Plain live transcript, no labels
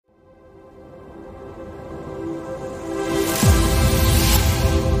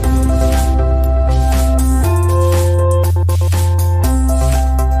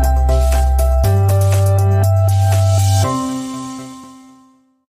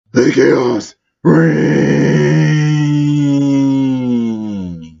the Chaos Reign.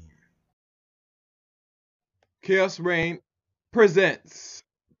 Chaos Reign presents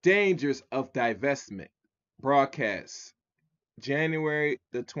Dangers of Divestment, broadcast January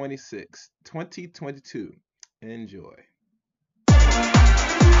the 26th, 2022. Enjoy.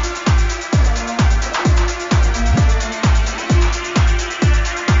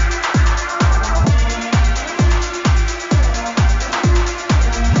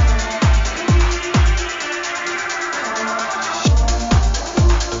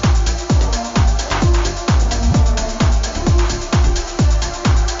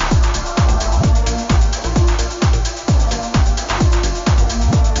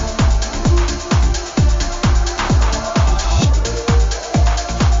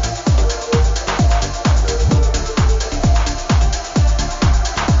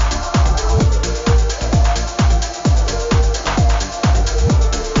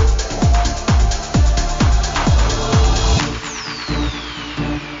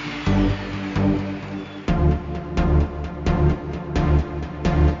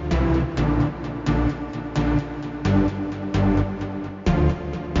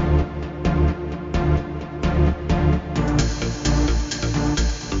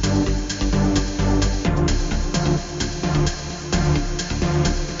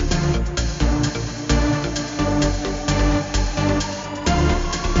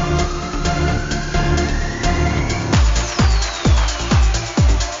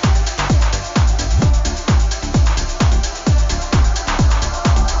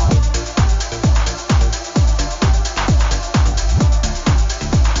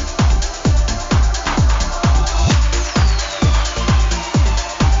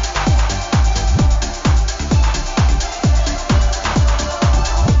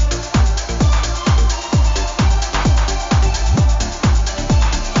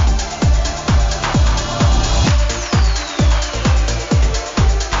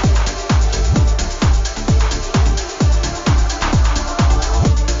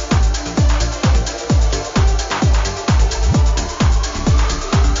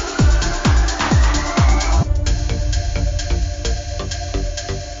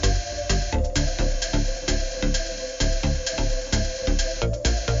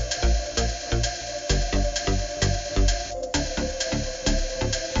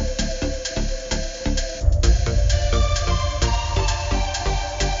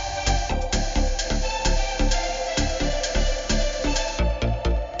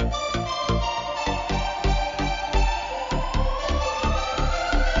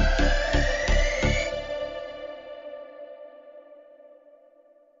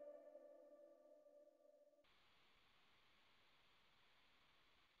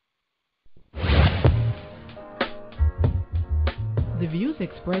 The views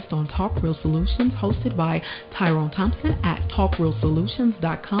expressed on Talk Real Solutions, hosted by Tyrone Thompson at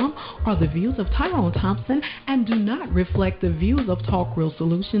TalkRealSolutions.com, are the views of Tyrone Thompson and do not reflect the views of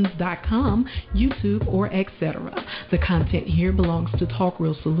TalkRealSolutions.com, YouTube, or etc. The content here belongs to Talk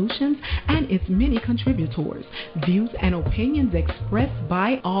Real Solutions and its many contributors. Views and opinions expressed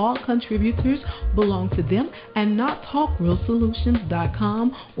by all contributors belong to them and not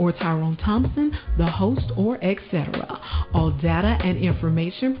TalkRealSolutions.com or Tyrone Thompson, the host, or etc. All data and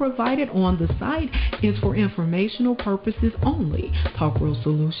information provided on the site is for informational purposes only. Talk Real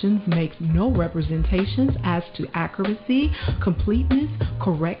Solutions makes no representations as to accuracy, completeness,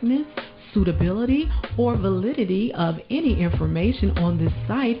 correctness, suitability, or validity of any information on this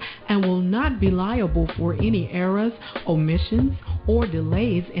site and will not be liable for any errors, omissions, or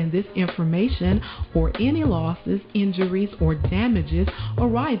delays in this information or any losses, injuries, or damages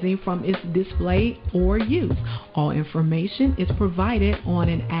arising from its display or use. All information is provided on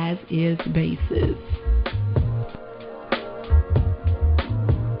an as-is basis.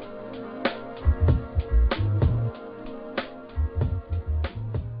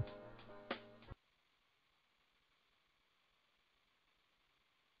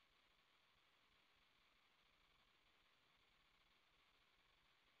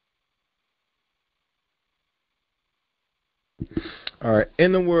 All right.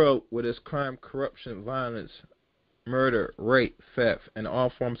 In the world where there's crime, corruption, violence, murder, rape, theft, and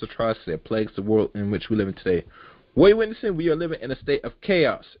all forms of atrocity that plagues the world in which we live in today, what you're witnessing, we are living in a state of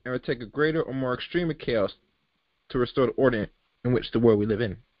chaos, and it will take a greater or more extreme chaos to restore the order in which the world we live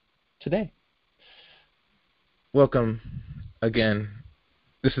in today. Welcome again.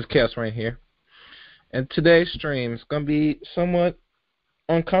 This is Chaos Reign here. And today's stream is going to be somewhat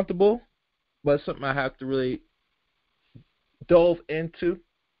uncomfortable, but something I have to really delve into.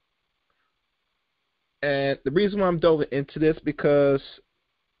 And the reason why I'm delving into this because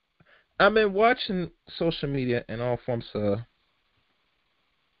I've been watching social media and all forms of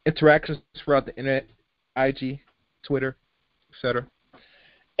interactions throughout the internet, IG, Twitter, etc.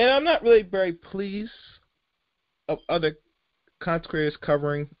 And I'm not really very pleased of other content creators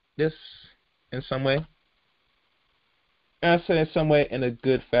covering this in some way. And I say in some way in a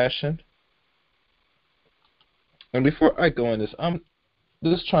good fashion. And before I go in this, I'm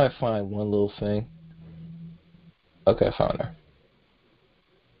just trying to find one little thing. Okay, I found her.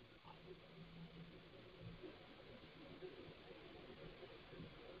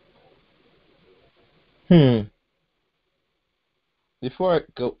 Before I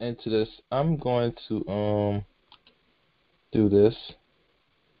go into this, I'm going to do this.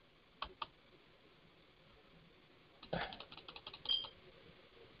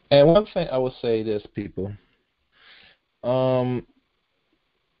 And one thing I will say this, people. And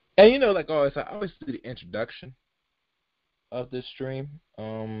you know, like always, I always do the introduction of this stream.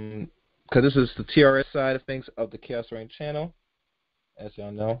 Because this is the TRS side of things of the Chaos Reign channel, as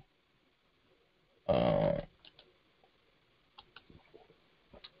y'all know.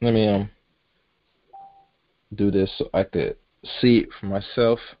 Let me do this so I could see it for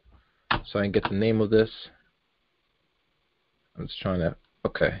myself, so I can get the name of this. I'm just trying to.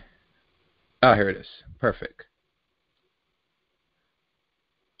 Okay. Ah, here it is. Perfect.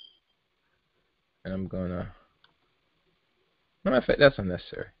 And I'm gonna. Matter of fact, that's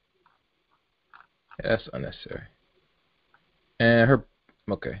unnecessary. Yeah, that's unnecessary. And her.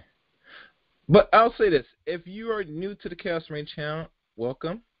 Okay. But I'll say this: if you are new to the Chaos Reign channel,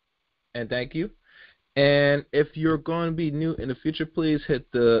 welcome and thank you. And if you're going to be new in the future, please hit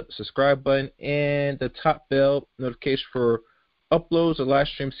the subscribe button and the top bell notification for uploads or live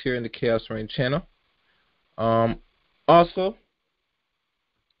streams here in the Chaos Reign channel. Also,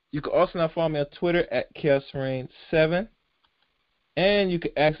 you can also now follow me on Twitter at Chaos Reign 7, and you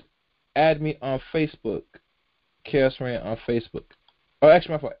can add me on Facebook, Chaos Reign on Facebook. Oh,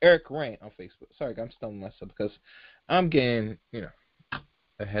 actually, my fault, Eric Reign on Facebook. Sorry, I'm stumbling myself because I'm getting,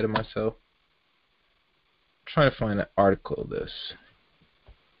 ahead of myself. I'm trying to find an article of this.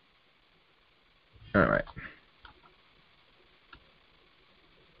 All right.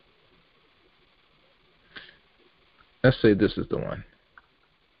 Let's say this is the one.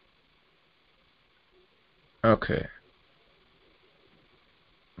 Okay.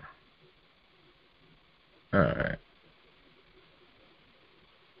 All right.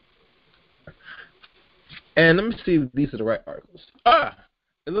 And let me see if these are the right articles.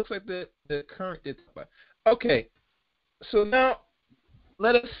 It looks like the current did. Okay. So now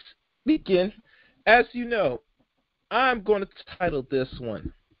let us begin. As you know, I'm going to title this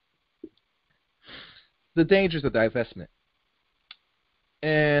one The Dangers of Divestment.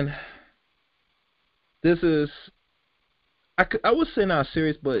 And this is, I would say not a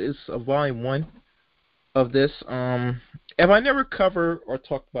series, but it's a volume 1 of this. If I never cover or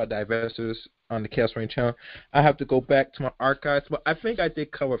talk about divestors on the Chaos Reign channel, I have to go back to my archives. But I think I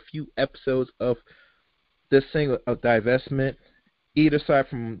did cover a few episodes of this thing of divestment, either side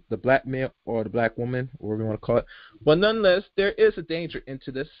from the black male or the black woman, or whatever you want to call it. But nonetheless, there is a danger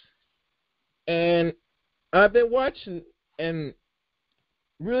into this. And I've been watching and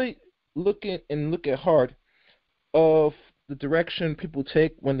really looking hard of the direction people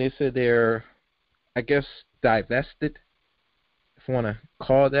take when they say they're, I guess, divested, if you want to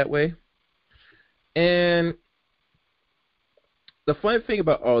call it that way. And the funny thing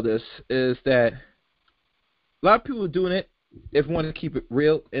about all this is that a lot of people are doing it if you want to keep it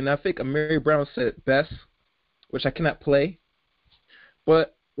real. And I think Mary Brown said it best, which I cannot play.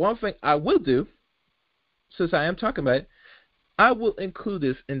 But one thing I will do, since I am talking about it, I will include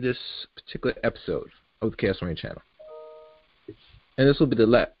this in this particular episode of the Chaos Reign channel. And this will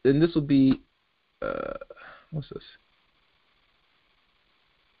be what's this?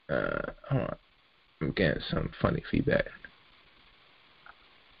 Hold on. I'm getting some funny feedback.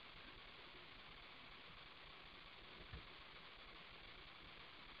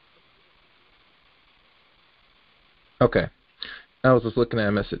 Okay. I was just looking at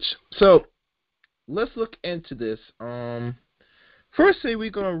a message. So, let's look into this. Firstly, we're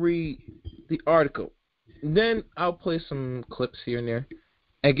going to read the article. Then I'll play some clips here and there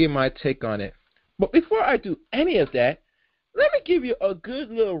and give my take on it. But before I do any of that, let me give you a good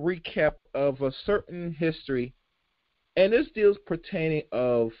little recap of a certain history. And this deals pertaining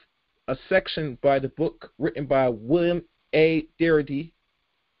of a section by the book written by William A. Darity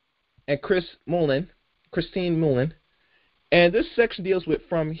and Christine Mullen. And this section deals with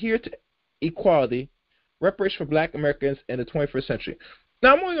From Here to Equality, Reparation for Black Americans in the 21st Century.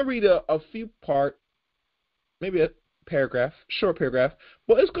 Now, I'm only going to read a few parts, maybe paragraph, short paragraph,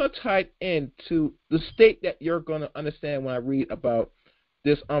 but it's going to tie into the state that you're going to understand when I read about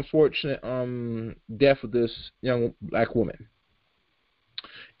this unfortunate death of this young black woman.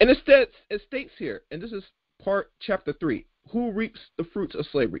 And it states here, and this is chapter 3, who reaps the fruits of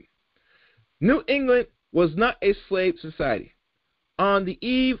slavery. New England was not a slave society. On the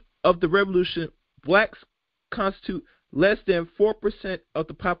eve of the Revolution, blacks constitute less than 4% of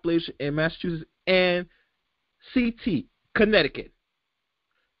the population in Massachusetts and Connecticut.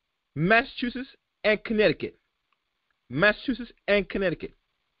 Massachusetts and Connecticut.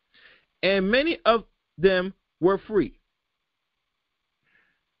 And many of them were free.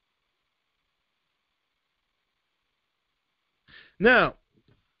 Now,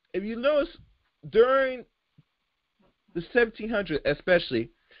 if you notice, during the 1700s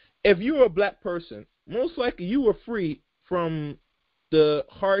especially, if you were a black person, most likely you were free from the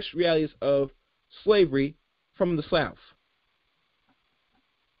harsh realities of slavery from the South.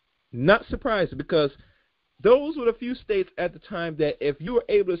 Not surprising, because those were the few states at the time that if you were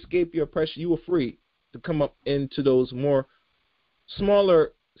able to escape your oppression, you were free to come up into those more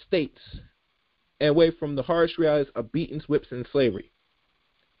smaller states and away from the harsh realities of beatings, whips, and slavery.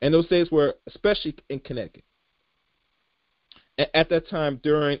 And those states were especially in Connecticut. And at that time,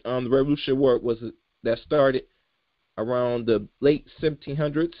 during the Revolutionary War, that started around the late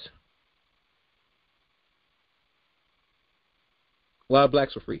 1700s, a lot of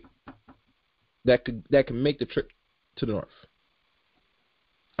blacks were free that can make the trip to the north.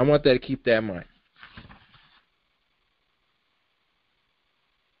 I want that to keep that in mind.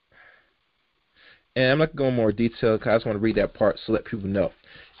 And I'm not going more detail because I just want to read that part so let people know.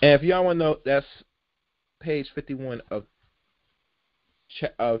 And if y'all want to know, that's page 51 of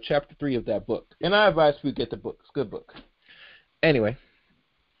chapter 3 of that book. And I advise you get the book. It's a good book. Anyway,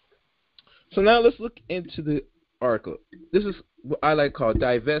 so now let's look into the article. This is what I like to call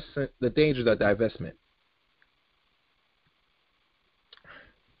the dangers of divestment.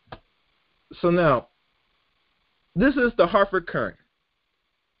 So now, this is the Hartford Courant.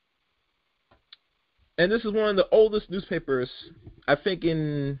 And this is one of the oldest newspapers, I think,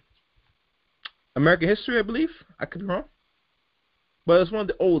 in American history, I believe. I could be wrong. But it's one of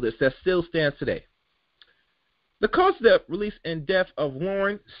the oldest that still stands today. The cause of the release and death of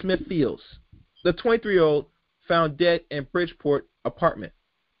Lauren Smith Fields, the 23-year-old found dead in Bridgeport apartment.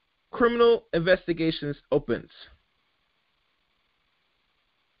 Criminal investigations opens.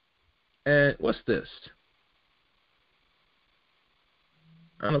 And what's this?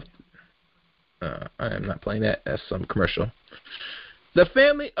 I don't know if, I am not playing that as some commercial. The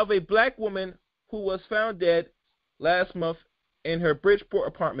family of a black woman who was found dead last month in her Bridgeport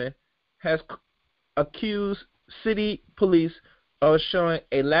apartment has accused city police of showing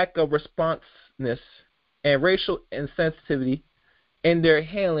a lack of responsiveness and racial insensitivity in their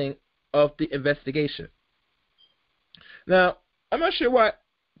handling of the investigation. Now, I'm not sure why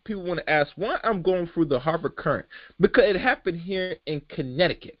people want to ask why I'm going through the Hartford Courant, because it happened here in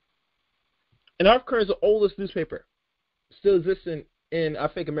Connecticut. And Hartford Courant is the oldest newspaper still existing in, I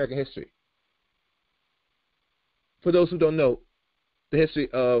think, American history. For those who don't know the history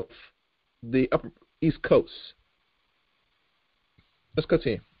of the Upper East Coast. Let's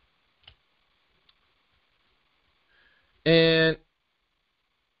continue. And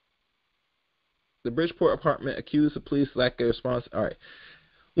the Bridgeport apartment accused the police lack of response. All right.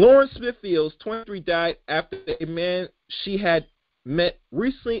 Lauren Smith Fields, 23, died after a man she had met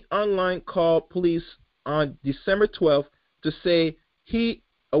recently online called police on December 12th to say he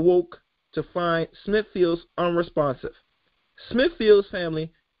awoke to find Smith Fields unresponsive. Smith Fields'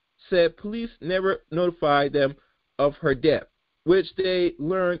 family said police never notified them of her death, which they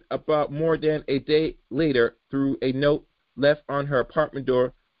learned about more than a day later through a note left on her apartment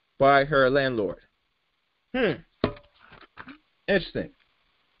door by her landlord. Interesting.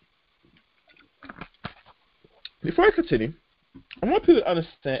 Before I continue, I want people to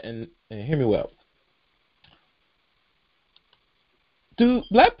understand and hear me well. Do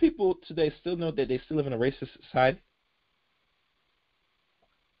black people today still know that they still live in a racist society?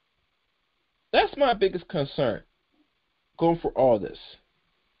 That's my biggest concern going for all this.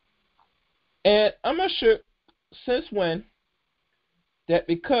 And I'm not sure since when that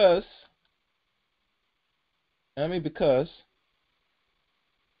because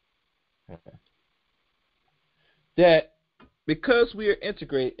we are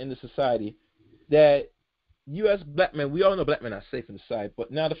integrated in the society, that you as black men, we all know black men are safe in society,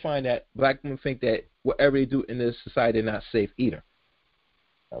 but now to find that black women think that whatever they do in this society they're not safe either.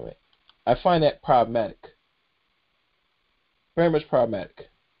 All right. I find that problematic. Very much problematic.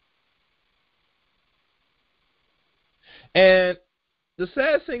 And the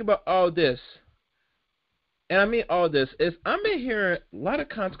sad thing about all this, and I mean all this, is I've been hearing a lot of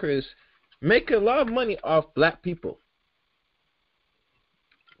content creators making a lot of money off black people.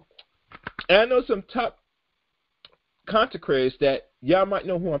 And I know some top content creators that y'all might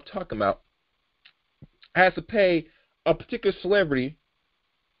know who I'm talking about has to pay a particular celebrity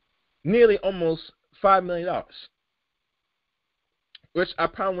nearly almost $5 million, which I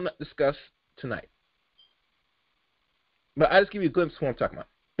probably will not discuss tonight. But I just give you a glimpse of who I'm talking about.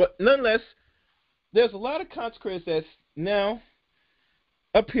 But nonetheless, there's a lot of content creators that's now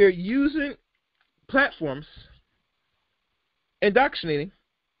up here using platforms, indoctrinating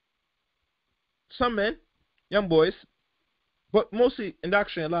some men, young boys, but mostly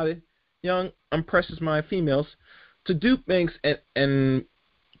indoctrinating a lot of young, unprecious mind females to do things and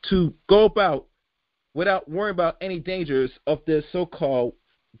to go about without worrying about any dangers of this so-called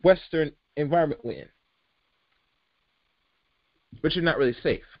Western environment we're in. But you're not really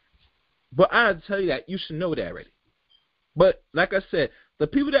safe. But I have to tell you that you should know that already. But like I said, the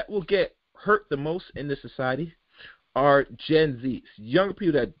people that will get hurt the most in this society are Gen Zs, younger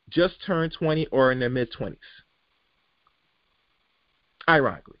people that just turned 20 or in their mid-20s.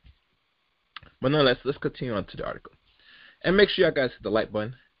 Ironically. But nonetheless, let's continue on to the article. And make sure you guys hit the like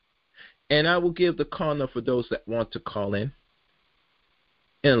button. And I will give the call number for those that want to call in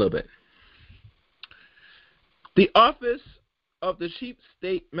a little bit. The Office of the Chief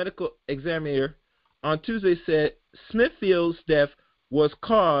State Medical Examiner on Tuesday said Smithfield's death was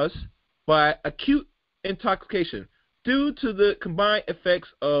caused by acute intoxication due to the combined effects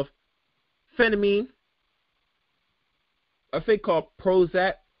of phenamine, a thing called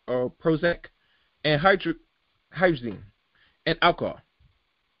Prozac, and hydrazine, and alcohol.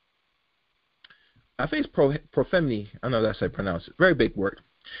 I think it's profemini. I know that's how I pronounce it. Very big word.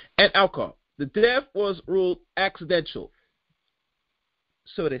 And alcohol. The death was ruled accidental.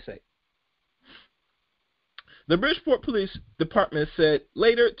 So they say. The Bridgeport Police Department said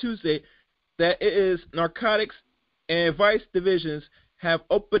later Tuesday that it is narcotics and vice divisions have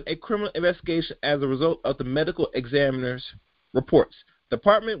opened a criminal investigation as a result of the medical examiner's reports. The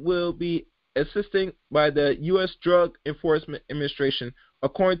department will be assisting by the U.S. Drug Enforcement Administration,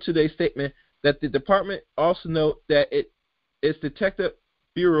 according to their statement, that the department also note that its Detective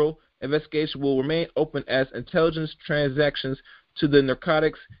Bureau investigation will remain open as intelligence transactions to the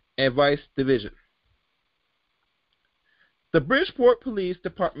Narcotics and Vice Division. The Bridgeport Police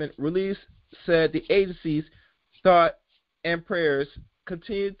Department release said the agency's thought and prayers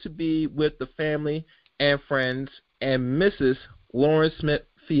continue to be with the family and friends and Mrs. Lawrence Smith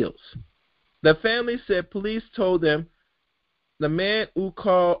Fields. The family said police told them the man who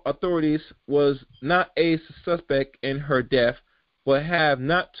called authorities was not a suspect in her death, but have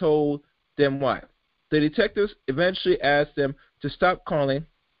not told them why. The detectives eventually asked them to stop calling.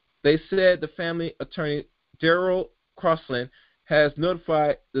 They said the family attorney, Daryl Crossland, has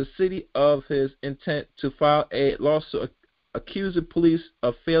notified the city of his intent to file a lawsuit accusing police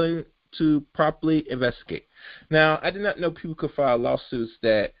of failing to properly investigate. Now, I did not know people could file lawsuits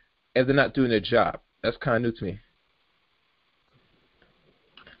that if they're not doing their job. That's kind of new to me.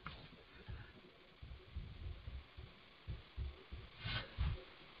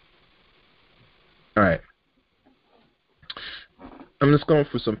 All right. I'm just going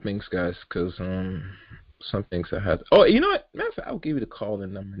for some things, guys, because some things I had. Oh, you know what? Matter of fact, I'll give you the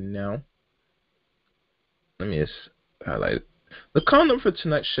call-in number now. Let me just highlight it. The call number for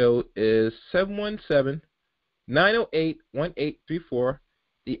tonight's show is 717-908-1834.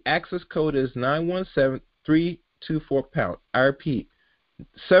 The access code is 917-324#. I repeat,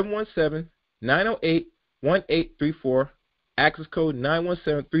 717-908-1834. Access code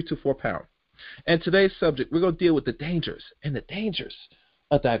 917-324#. And today's subject, we're going to deal with the dangers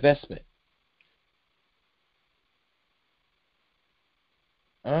of divestment.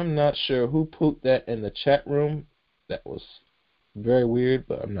 I'm not sure who put that in the chat room. That was very weird,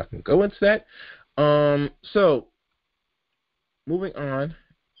 but I'm not going to go into that. So, moving on.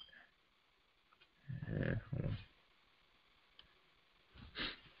 Hold on.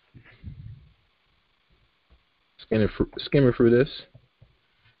 Skimming through this.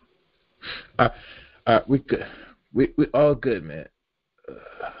 We good. We all good, man.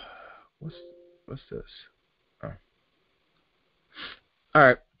 What's this? Oh. All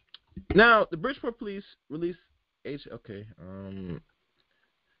right. Now the Bridgeport Police released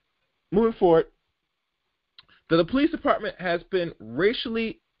moving forward, the police department has been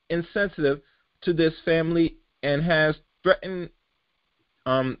racially insensitive to this family and has threatened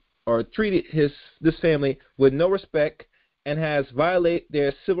or treated this family with no respect and has violated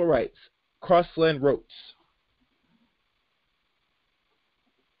their civil rights, Crossland wrote.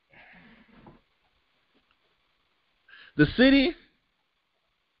 The city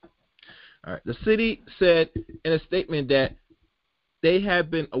said in a statement that they have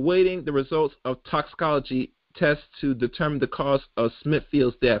been awaiting the results of toxicology tests to determine the cause of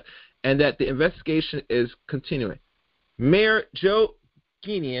Smithfield's death, and that the investigation is continuing. Mayor Joe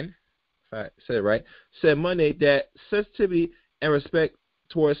Guinian, if I said it right, said Monday that sensitivity and respect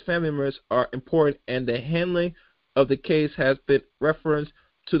towards family members are important, and the handling of the case has been referenced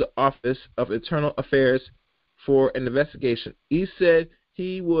to the Office of Internal Affairs for an investigation. He said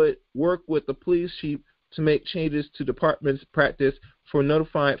he would work with the police chief to make changes to the department's practice for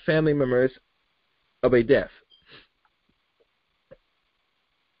notifying family members of a death.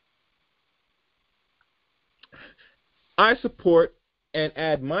 I support and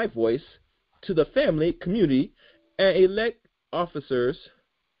add my voice to the family, community, and elect officers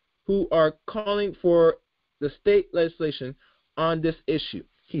who are calling for the state legislation on this issue,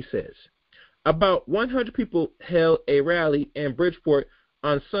 he says. About 100 people held a rally in Bridgeport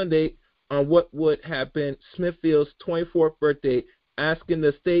on Sunday on what would have been Smithfield's 24th birthday, asking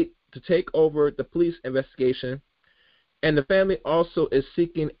the state to take over the police investigation, and the family also is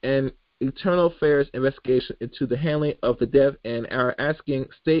seeking an internal affairs investigation into the handling of the death and are asking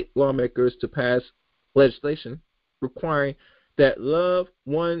state lawmakers to pass legislation requiring that loved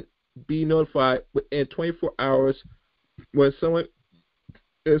one be notified within 24 hours when someone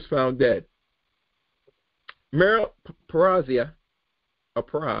is found dead. Meryl Parazia,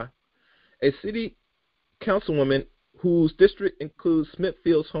 a city councilwoman whose district includes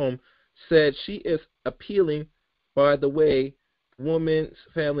Smithfield's home, said she is appealing by the way the woman's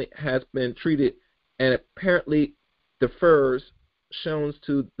family has been treated and apparently defers shown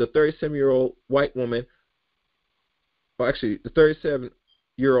to the 37-year-old white woman, or actually the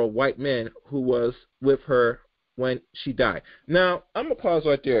 37-year-old white man who was with her when she died. Now, I'm going to pause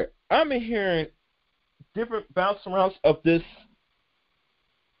right there. I've been hearing different bounce arounds of this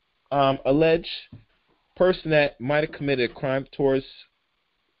alleged person that might have committed a crime towards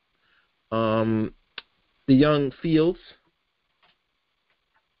the young Fields.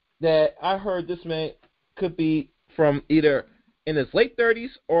 That I heard this man could be from either in his late 30s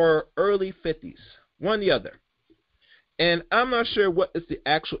or early 50s, one or the other. And I'm not sure what is the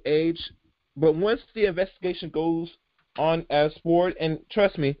actual age, but once the investigation goes on as forward, and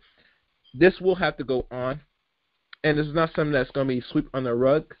trust me, this will have to go on, and this is not something that's going to be swept under the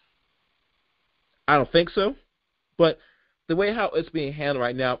rug. I don't think so, but the way how it's being handled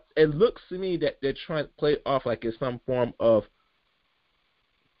right now, it looks to me that they're trying to play it off like it's some form of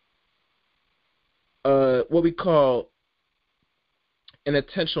what we call an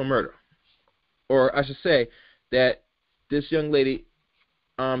intentional murder, or I should say that this young lady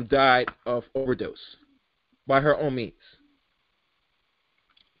died of overdose by her own means.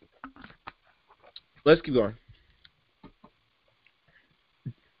 Let's keep going.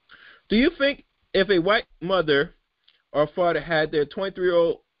 Do you think if a white mother or father had their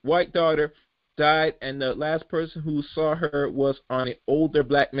 23-year-old white daughter died and the last person who saw her was on an older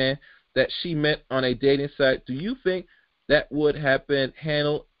black man that she met on a dating site, do you think that would have been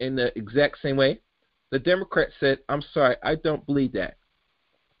handled in the exact same way? The Democrat said, I'm sorry, I don't believe that.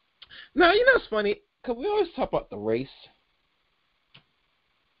 Now, you know what's funny? Because we always talk about the race.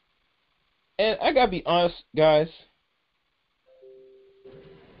 And I got to be honest, guys.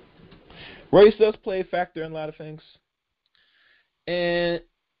 Race does play a factor in a lot of things. And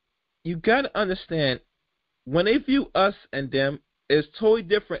you got to understand, when they view us and them, it's totally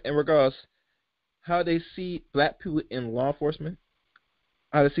different in regards how they see black people in law enforcement,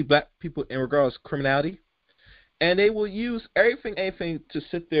 how they see black people in regards to criminality. And they will use anything to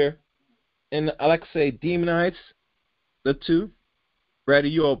sit there and, I like to say, demonize the two, whether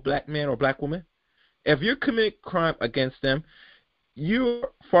you're a black man or black woman. If you're committing crime against them, you're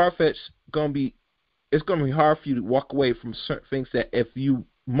far-fetched it's going to be hard for you to walk away from certain things that if you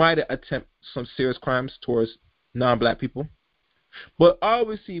might attempt some serious crimes towards non-black people. But all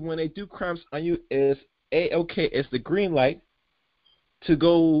we see when they do crimes on you is, okay, it's the green light to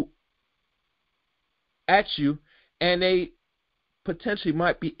go at you, and they potentially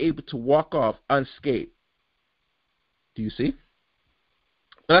might be able to walk off unscathed. Do you see?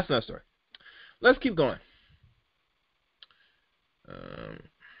 But that's another story. Let's keep going.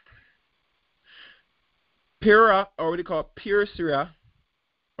 Pira, or what they call Pira,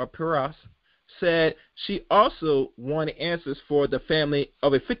 or Piras, said she also wanted answers for the family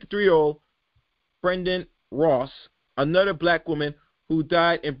of a 53-year-old Brendan Ross, another black woman who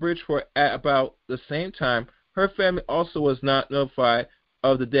died in Bridgeport at about the same time. Her family also was not notified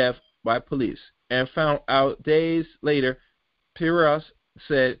of the death by police and found out days later. Piras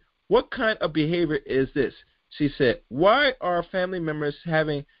said, "What kind of behavior is this? She said, "Why are family members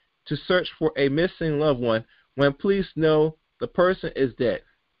having to search for a missing loved one when police know the person is dead?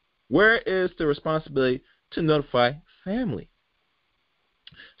 Where is the responsibility to notify family?"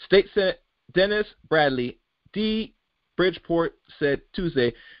 State Senator Dennis Bradley, D. Bridgeport, said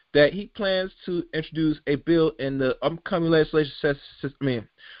Tuesday that he plans to introduce a bill in the upcoming legislative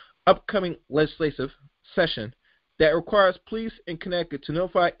session that requires police in Connecticut to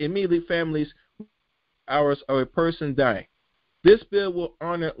notify immediately families hours of a person dying. This bill will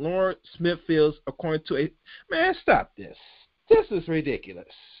honor Lauren Smith Fields according to a... Man, stop this. This is ridiculous.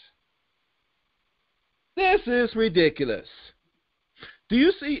 This is ridiculous. Do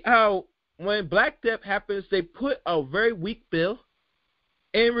you see how when Black Death happens, they put a very weak bill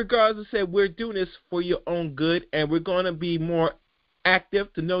in regards to say we're doing this for your own good and we're going to be more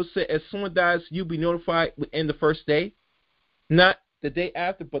active to know say if someone dies, you'll be notified within the first day, not the day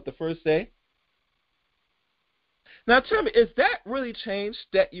after, but the first day. Now tell me, is that really change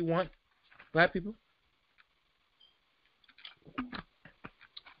that you want, Black people?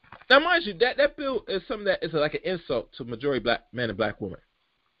 Now mind you, that bill is something that is like an insult to majority Black men and Black women,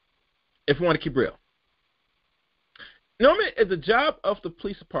 if you want to keep real. Normally, it's the job of the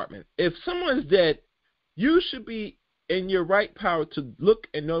police department. If someone is dead, you should be in your right power to look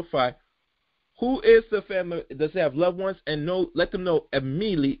and notify who is the family, does they have loved ones, and let them know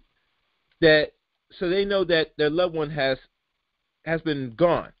immediately that so they know that their loved one has been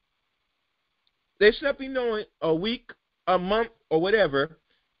gone. They should not be knowing a week, a month, or whatever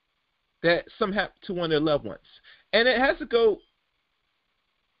that something happened to one of their loved ones. And it has to go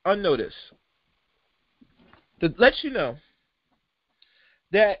unnoticed. To let you know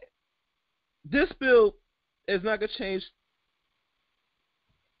that this bill is not going to change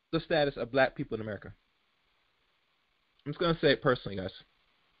the status of Black people in America. I'm just going to say it personally, guys.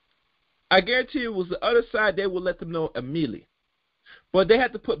 I guarantee you, it was the other side, they will let them know immediately. But they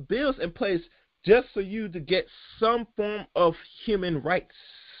have to put bills in place just for you to get some form of human rights.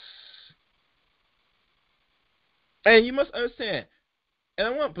 And you must understand, and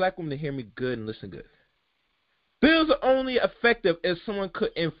I want Black women to hear me good and listen good. Bills are only effective if someone could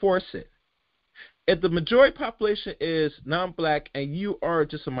enforce it. If the majority population is non-Black and you are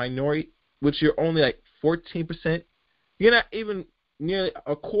just a minority, which you're only like 14%, you're not even nearly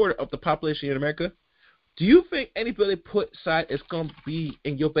a quarter of the population in America, do you think any bill they put aside is going to be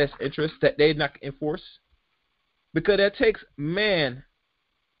in your best interest that they're not going to enforce? Because that takes man.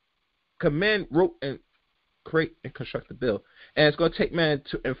 Because man wrote and create and construct the bill. And it's going to take man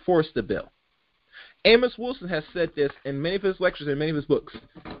to enforce the bill. Amos Wilson has said this in many of his lectures and many of his books.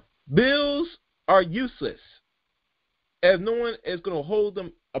 Bills are useless if no one is going to hold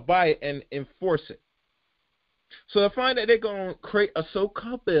them by it and enforce it. So I find that they're going to create a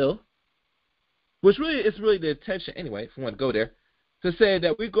so-called bill, which really is really the intention anyway, if you want to go there, to say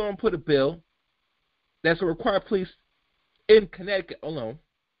that we're going to put a bill that's going to require police in Connecticut alone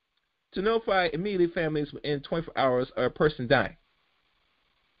to notify immediately families within 24 hours of a person dying.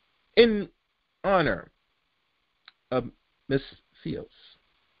 In honor of Miss Fields.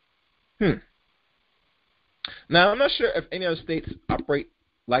 Now, I'm not sure if any other states operate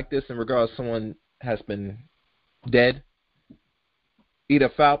like this in regards to someone has been dead,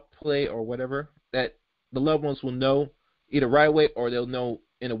 either foul play or whatever, that the loved ones will know either right away or they'll know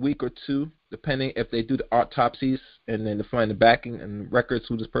in a week or two, depending if they do the autopsies and then to find the backing and records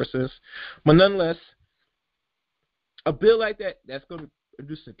who this person is. But nonetheless, a bill like that that's going to be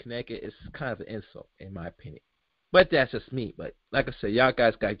introduced in Connecticut is kind of an insult, in my opinion. But that's just me. But like I said, y'all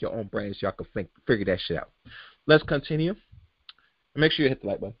guys got your own brains. Y'all can figure that shit out. Let's continue. Make sure you hit the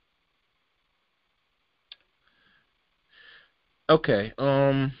like button. Okay.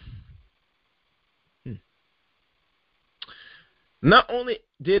 Not only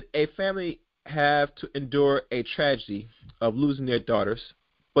did a family have to endure a tragedy of losing their daughters,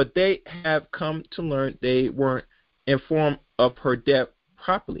 but they have come to learn they weren't informed of her death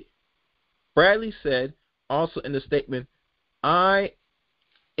properly. Bradley said also in the statement, I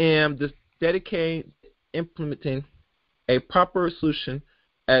am dedicated implementing a proper solution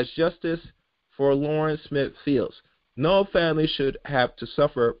as justice for Lauren Smith Fields. No family should have to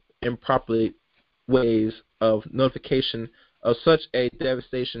suffer improperly ways of notification of such a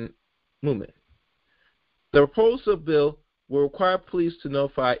devastation movement. The proposal bill will require police to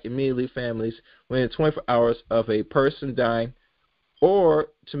notify immediately families within 24 hours of a person dying, or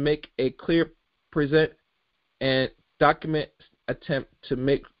to make a clear, present, and document attempt to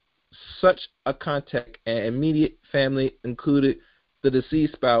make such a contact and immediate family, included the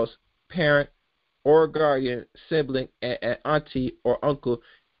deceased spouse, parent, or guardian, sibling, and auntie or uncle,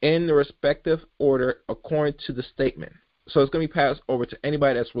 in the respective order according to the statement. So it's going to be passed over to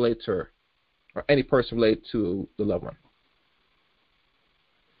anybody that's related to her or any person related to the loved one.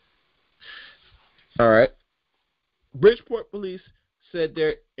 All right. Bridgeport police said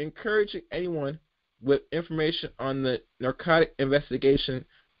they're encouraging anyone with information on the narcotic investigation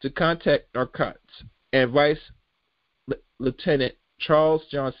to contact Narcotics and Vice Lieutenant Charles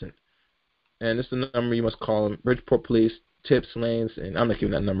Johnson. And this is the number you must call him. Bridgeport Police, tips, lanes, and I'm not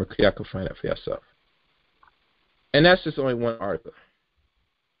giving that number because y'all can find out for yourself. And that's just only one article.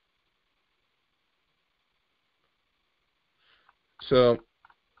 So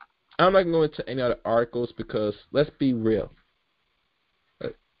I'm not going to go into any other articles because let's be real.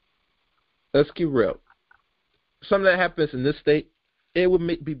 Let's keep real. Something that happens in this state, it would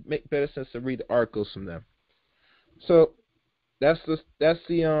make better sense to read the articles from them. So that's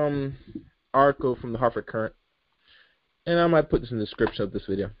the article from the Hartford Courant, and I might put this in the description of this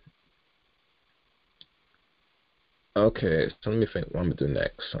video. Okay, so let me think what I'm gonna do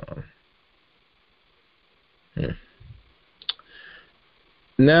next.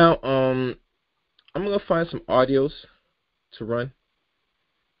 Now, I'm gonna find some audios to run.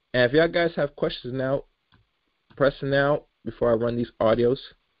 And if y'all guys have questions now, press now before I run these audios.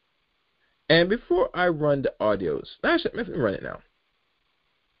 And before I run the audios, actually, let me run it now.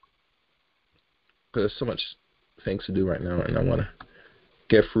 Because there's so much things to do right now, and I want to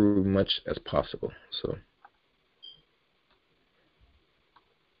get through as much as possible. So,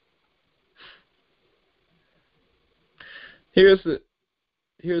 here's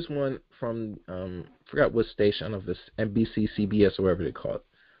one from, forgot what station, I don't know if it's NBC, CBS, or whatever they call it.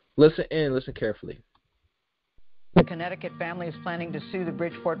 Listen in, listen carefully. The Connecticut family is planning to sue the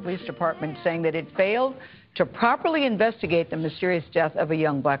Bridgeport Police Department, saying that it failed to properly investigate the mysterious death of a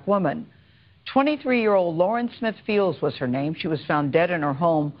young black woman. 23-year-old Lauren Smith Fields was her name. She was found dead in her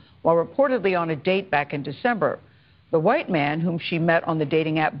home while reportedly on a date back in December. The white man, whom she met on the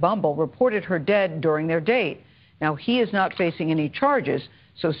dating app Bumble, reported her dead during their date. Now, he is not facing any charges,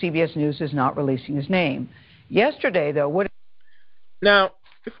 so CBS News is not releasing his name. Yesterday, though, Now,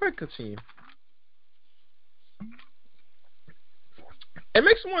 before I continue, it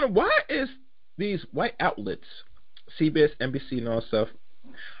makes me wonder, why is these white outlets, CBS, NBC, and all that stuff,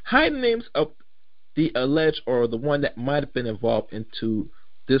 hiding names of the alleged or the one that might have been involved into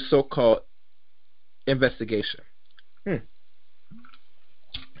this so-called investigation? Because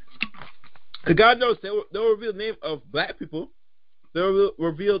God knows they'll reveal the name of black people. They'll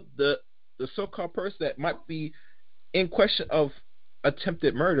reveal the so-called person that might be in question of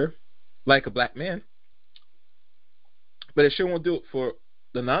attempted murder, like a black man. But it sure won't do it for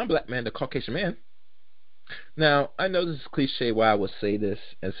the non-black man, the Caucasian man. Now, I know this is cliche why I would say this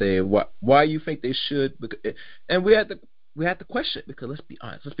and say why you think they should, and we have to question it, because let's be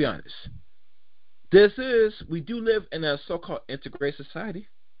honest. We do live in a so-called integrated society.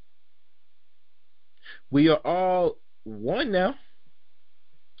 We are all one now.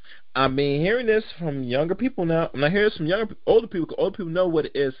 I've been hearing this from younger people now. I'm not hearing this from older people, because older people know what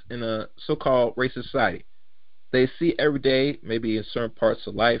it is in a so-called racist society. They see every day, maybe in certain parts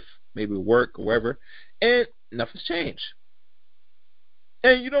of life, maybe work or wherever, and nothing's changed.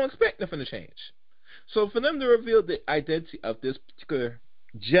 And you don't expect nothing to change. So for them to reveal the identity of this particular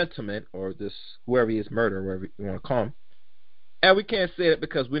gentleman, or this whoever he is, murderer, whatever you want to call him, and we can't say it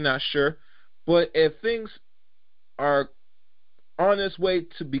because we're not sure, but if things are on its way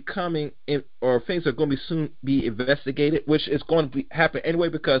to becoming, or things are going to soon be investigated, which is going to happen anyway,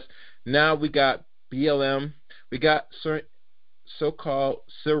 because now we got BLM, we got certain so-called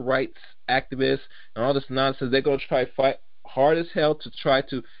civil rights activists and all this nonsense. They're going to try to fight hard as hell to try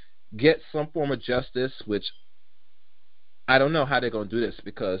to get some form of justice, which I don't know how they're going to do this,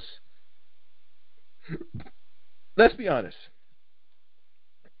 because let's be honest.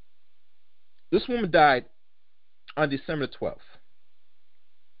 This woman died on December 12th.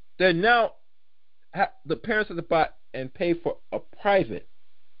 They now the parents have to buy and pay for a private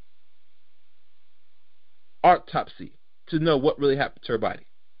autopsy to know what really happened to her body.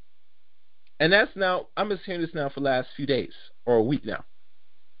 And that's now, I'm just hearing this now for the last few days or a week now.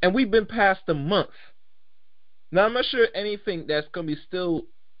 And we've been past a month. Now, I'm not sure anything that's going to be still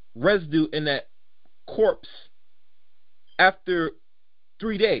residue in that corpse after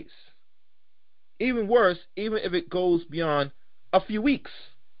 3 days. Even worse, even if it goes beyond a few weeks.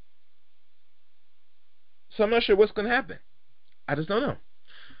 So I'm not sure what's going to happen. I just don't know.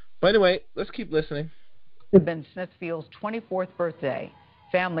 But anyway, let's keep listening. Ben Smithfield's 24th birthday.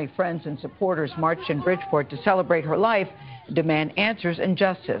 Family, friends, and supporters marched in Bridgeport to celebrate her life and demand answers and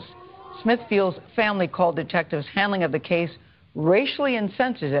justice. Smithfield's family called detectives' handling of the case racially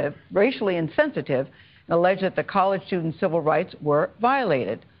insensitive, and alleged that the college student's civil rights were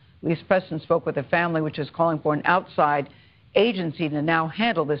violated. Elise Preston spoke with the family, which is calling for an outside agency to now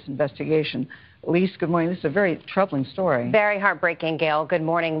handle this investigation. Elise, good morning. This is a very troubling story. Very heartbreaking, Gail. Good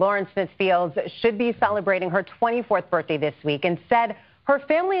morning. Lauren Smith-Fields should be celebrating her 24th birthday this week and said her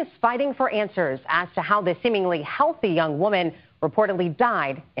family is fighting for answers as to how this seemingly healthy young woman reportedly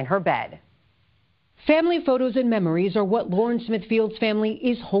died in her bed. Family photos and memories are what Lauren Smith-Fields' family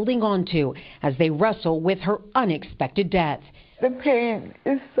is holding on to as they wrestle with her unexpected death. The pain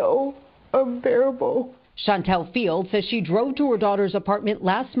is so unbearable. Chantel Fields says she drove to her daughter's apartment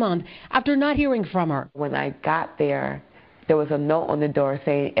last month after not hearing from her. When I got there, there was a note on the door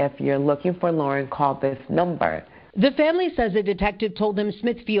saying, if you're looking for Lauren, call this number. The family says a detective told them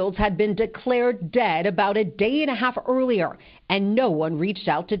Smith-Fields had been declared dead about a day and a half earlier, and no one reached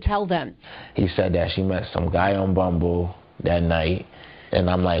out to tell them. He said that she met some guy on Bumble that night, and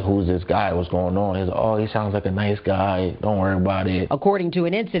I'm like, who's this guy? What's going on? He's like, oh, he sounds like a nice guy. Don't worry about it. According to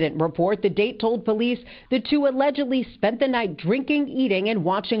an incident report, the date told police the two allegedly spent the night drinking, eating, and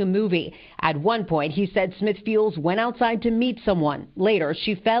watching a movie. At one point, he said Smith-Fields went outside to meet someone. Later,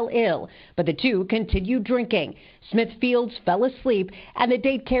 she fell ill, but the two continued drinking. Smith-Fields fell asleep, and the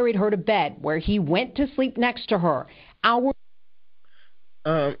date carried her to bed, where he went to sleep next to her. One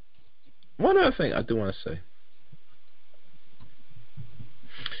other thing I do want to say.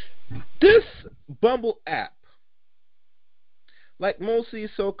 This Bumble app, like most of these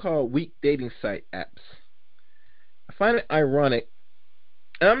so-called weak dating site apps, I find it ironic,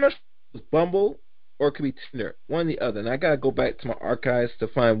 and I'm not sure if it's Bumble or it could be Tinder, one or the other, and I gotta go back to my archives to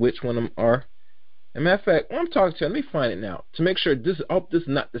find which one of them are. As a matter of fact, when I'm talking to you, let me find it now to make sure this. I hope this is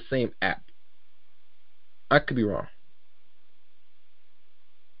not the same app. I could be wrong,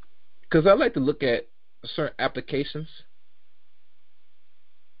 because I like to look at certain applications.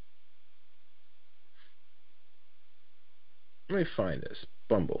 Let me find this.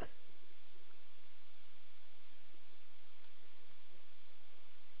 Bumble.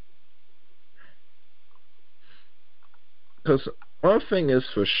 Because one thing is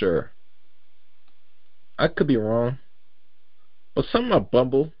for sure, I could be wrong, but something about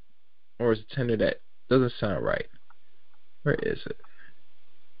Bumble or is it Tinder that doesn't sound right. Where is it?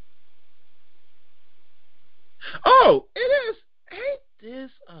 Oh, it is. Ain't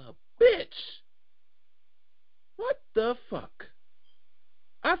this a bitch? What the fuck?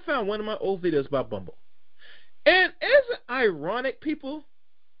 I found one of my old videos about Bumble. And isn't it ironic, people?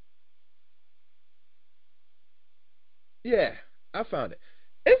 Yeah, I found it.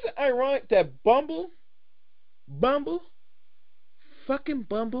 Isn't it ironic that Bumble, fucking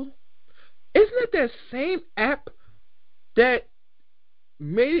Bumble, isn't it that same app that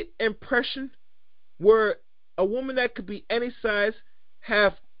made an impression where a woman that could be any size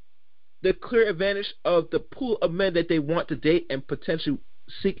have the clear advantage of the pool of men that they want to date and potentially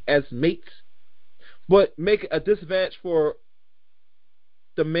seek as mates, but make it a disadvantage for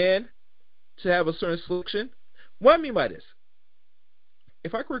the man to have a certain selection? What I mean by this,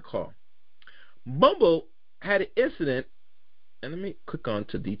 if I can recall, Bumble had an incident, and let me click on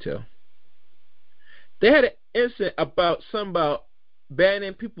to detail. They had an incident about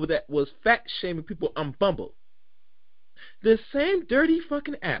banning people that was fat shaming people on Bumble. The same dirty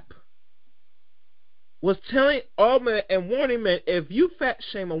fucking app was telling all men and warning men, if you fat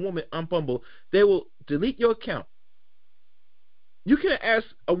shame a woman on Bumble, they will delete your account. You can ask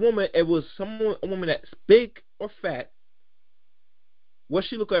a woman if it was a woman that's big or fat, what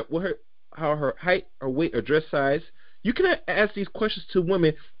she look like, how her height or weight or dress size. You can ask these questions to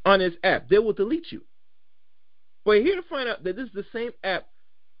women on this app. They will delete you. But here to find out that this is the same app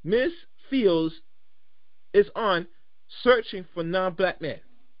Miss Fields is on, searching for non-black men.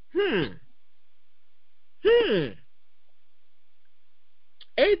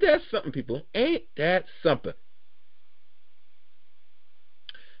 Ain't that something, people? Ain't that something?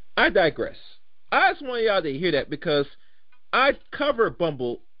 I digress. I just want y'all to hear that because I covered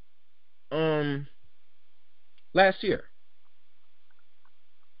Bumble last year.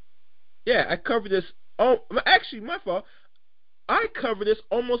 Yeah, I covered this. Oh, actually, my fault. I covered this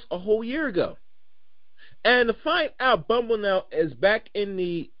almost a whole year ago. And to find out Bumble now is back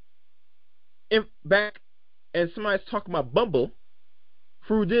and somebody's talking about Bumble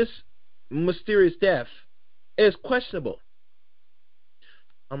through this mysterious death is questionable.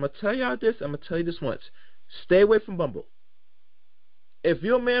 I'm going to tell y'all this. I'm going to tell you this once. Stay away from Bumble. If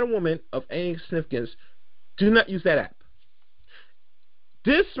you're a man or woman of any significance, do not use that app.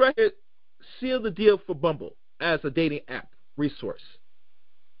 This right here sealed the deal for Bumble as a dating app resource.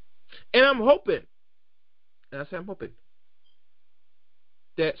 And I'm hoping, and I say I'm hoping,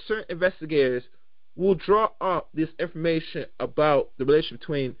 that certain investigators will draw up this information about the relationship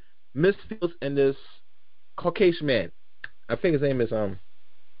between Miss Fields and this Caucasian man. I think his name is I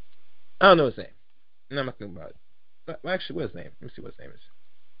don't know his name. And I'm not thinking about it. But actually, what's his name? Let me see what his name is.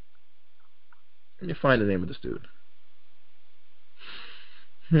 Let me find the name of this dude.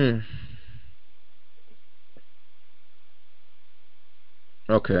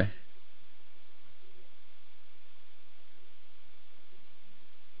 Okay.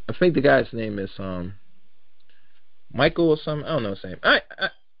 I think the guy's name is Michael or something. I don't know his name.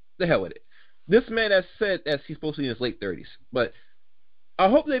 The hell with it. This man has said that he's supposed to be in his late 30s. But I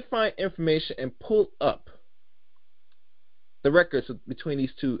hope they find information and pull up the records between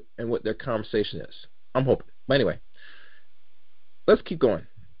these two and what their conversation is. I'm hoping. But anyway, let's keep going.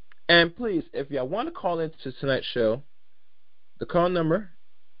 And please, if y'all want to call into tonight's show, the call number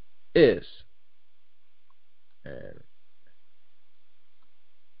is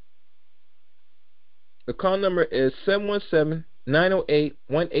the call number is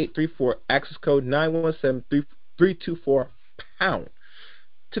 717-908-1834, access code 917-324#.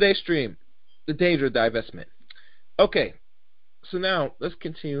 Today's stream, the danger of divestment. Okay, so now let's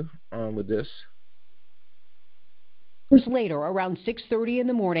continue on with this. Hours later, around 6:30 in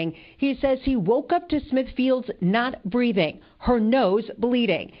the morning, he says he woke up to Smithfields not breathing, her nose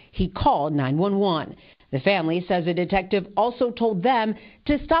bleeding. He called 911. The family says a detective also told them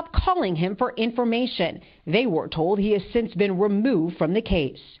to stop calling him for information. They were told he has since been removed from the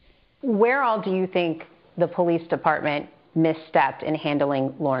case. Where all do you think the police department misstepped in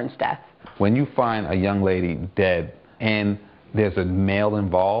handling Lauren's death? When you find a young lady dead and there's a male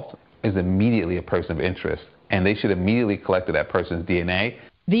involved, is immediately a person of interest, and they should immediately collect that person's DNA.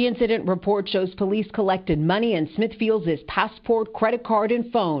 The incident report shows police collected money in Smithfields' passport, credit card,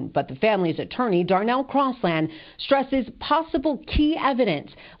 and phone, but the family's attorney, Darnell Crossland, stresses possible key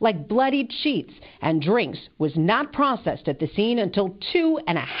evidence like bloodied sheets and drinks was not processed at the scene until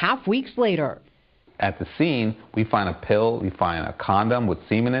 2.5 weeks later. At the scene, we find a pill, we find a condom with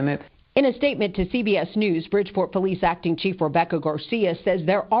semen in it. In a statement to CBS News, Bridgeport Police Acting Chief Rebecca Garcia says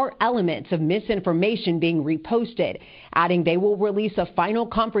there are elements of misinformation being reposted, adding they will release a final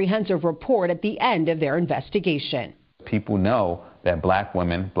comprehensive report at the end of their investigation. People know that black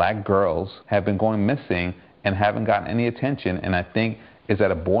women, black girls have been going missing and haven't gotten any attention, and I think is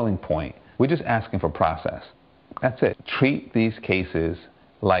at a boiling point. We're just asking for process. That's it. Treat these cases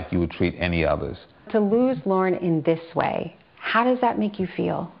like you would treat any others. To lose Lauren in this way, how does that make you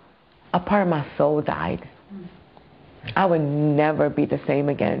feel? A part of my soul died. I would never be the same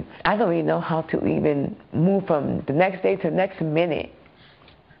again. I don't even know how to even move from the next day to the next minute.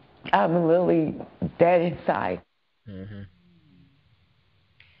 I'm literally dead inside.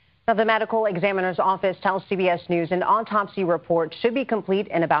 Now, the medical examiner's office tells CBS News an autopsy report should be complete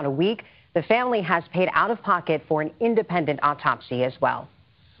in about a week. The family has paid out of pocket for an independent autopsy as well.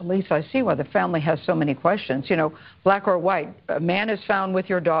 Lisa, I see why the family has so many questions. You know, black or white, a man is found with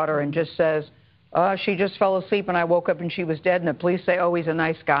your daughter and just says, she just fell asleep and I woke up and she was dead, and the police say, oh, he's a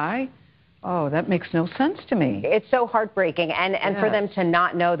nice guy. Oh, that makes no sense to me. It's so heartbreaking. And for them to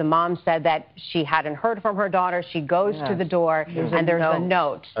not know, the mom said that she hadn't heard from her daughter. She goes to the door, and there's a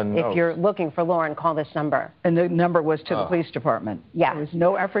note. If you're looking for Lauren, call this number. And the number was to the police department. Yeah. There was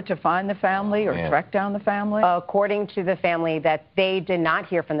no effort to find the family or track down the family? According to the family, that they did not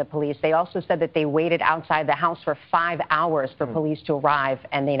hear from the police. They also said that they waited outside the house for 5 hours for police to arrive,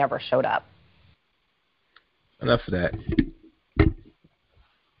 and they never showed up. Enough of that.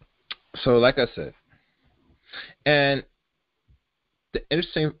 So, like I said, and the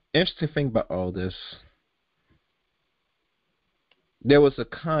interesting thing about all this, there was a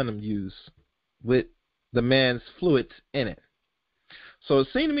condom used with the man's fluids in it. So it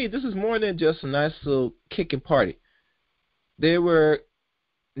seemed to me this is more than just a nice little kicking party. They were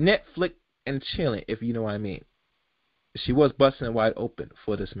Netflix and chilling, if you know what I mean. She was busting it wide open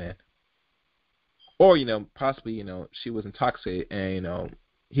for this man. Or, possibly, she was intoxicated and,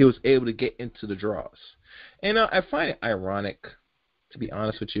 he was able to get into the draws. And I find it ironic, to be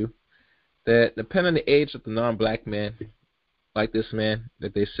honest with you, that depending on the age of the non-black man, like this man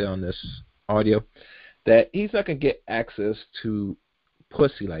that they say on this audio, that he's not going to get access to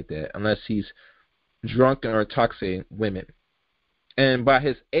pussy like that unless he's drunk or intoxicating women. And by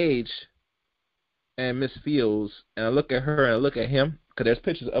his age and Miss Fields, and I look at her and I look at him, because there's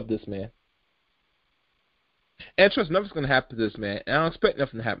pictures of this man, and trust, nothing's going to happen to this man. And I don't expect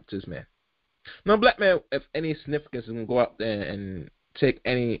nothing to happen to this man. No black man, if any significance, is going to go out there and take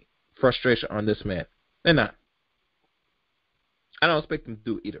any frustration on this man. They're not. I don't expect them to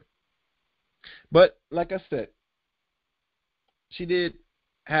do it either. But, like I said, she did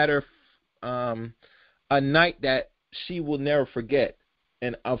had her a night that she will never forget,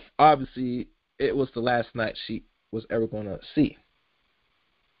 and obviously it was the last night she was ever going to see.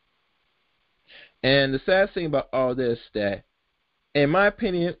 And the sad thing about all this, that in my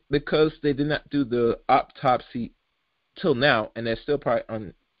opinion, because they did not do the autopsy till now, and they're still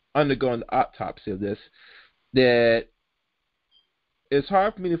probably undergoing the autopsy of this, that it's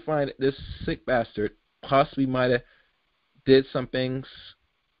hard for me to find that this sick bastard possibly might have did some things.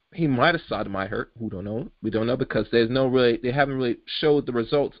 He might have sodomized her. Who don't know? We don't know, because they haven't really showed the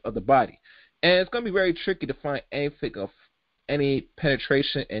results of the body, and it's going to be very tricky to find anything of any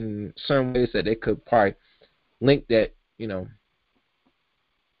penetration in certain ways that they could probably link that,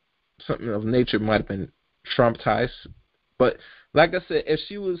 something of nature might have been traumatized. But like I said, if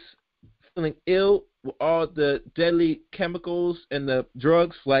she was feeling ill with all the deadly chemicals and the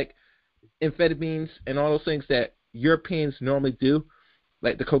drugs like amphetamines and all those things that Europeans normally do,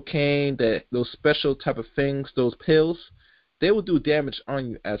 like the cocaine, those special type of things, those pills, they will do damage on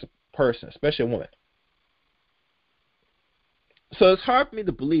you as a person, especially a woman. So it's hard for me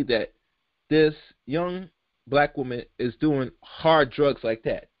to believe that this young black woman is doing hard drugs like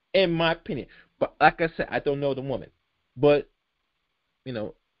that, in my opinion. But like I said, I don't know the woman. But,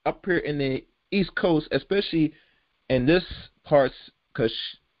 up here in the East Coast, especially in this parts, because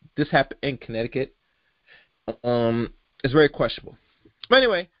this happened in Connecticut, it's very questionable. But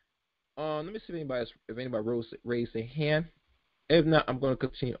anyway, let me see if anybody raised their hand. If not, I'm going to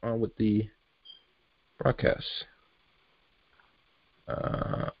continue on with the broadcast.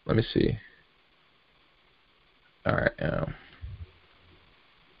 Let me see. All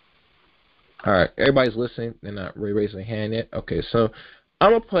right. Everybody's listening. They're not really raising their hand yet. Okay, so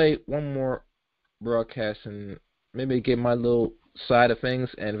I'm gonna play one more broadcast and maybe get my little side of things.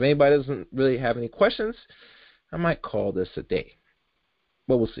 And if anybody doesn't really have any questions, I might call this a day.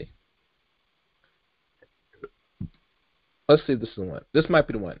 But we'll see. Let's see if this is the one. This might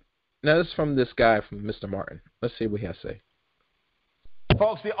be the one. Now, this is from this guy, from Mr. Martin. Let's see what he has to say.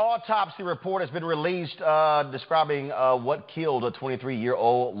 Folks, the autopsy report has been released describing what killed a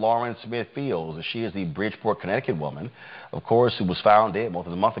 23-year-old Lauren Smith Fields. She is the Bridgeport, Connecticut woman, of course, who was found dead more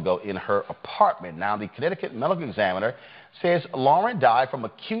than a month ago in her apartment. Now, the Connecticut Medical Examiner says Lauren died from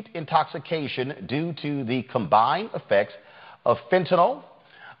acute intoxication due to the combined effects of fentanyl,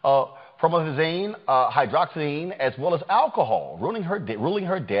 promethazine, hydroxyzine, as well as alcohol, ruling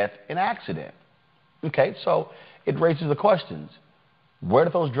her death an accident. Okay, so it raises the questions. Where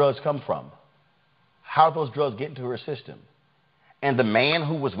did those drugs come from? How did those drugs get into her system? And the man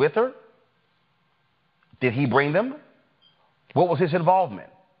who was with her, did he bring them? What was his involvement?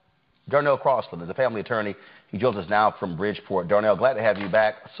 Darnell Crossland is a family attorney. He joins us now from Bridgeport. Darnell, glad to have you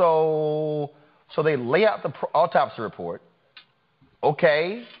back. So they lay out the autopsy report.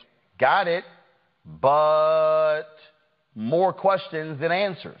 Okay, got it, but more questions than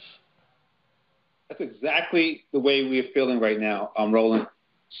answers. That's exactly the way we are feeling right now, Roland.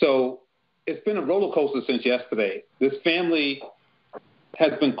 So it's been a roller coaster since yesterday. This family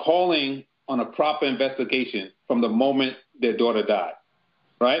has been calling on a proper investigation from the moment their daughter died,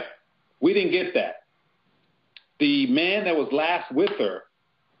 right? We didn't get that. The man that was last with her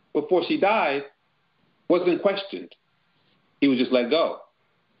before she died wasn't questioned. He was just let go.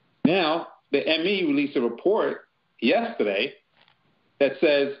 Now, the ME released a report yesterday that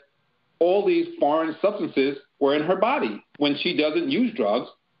says all these foreign substances were in her body when she doesn't use drugs.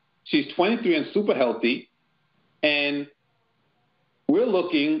 She's 23 and super healthy. And we're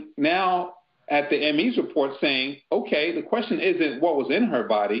looking now at the ME's report saying, okay, the question isn't what was in her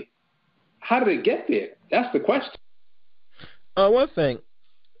body. How did it get there? That's the question. One thing,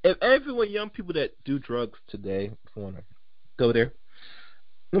 if everyone, young people that do drugs today, if you want to go there,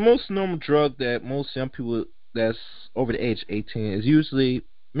 the most normal drug that most young people that's over the age of 18 is usually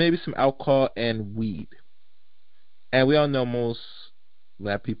maybe some alcohol and weed. And we all know most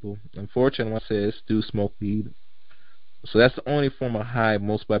black people, unfortunately, do smoke weed. So that's the only form of high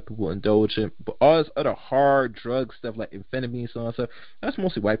most black people indulge in. But all this other hard drug stuff like amphetamines and all that stuff, that's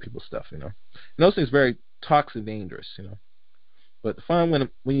mostly white people stuff, And those things are very toxic and dangerous, But the fun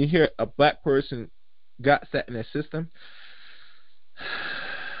when you hear a black person got that in their system,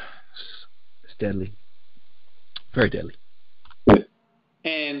 it's deadly. Very deadly.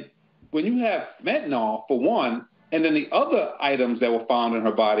 And when you have fentanyl, for one, and then the other items that were found in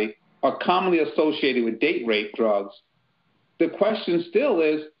her body are commonly associated with date rape drugs, the question still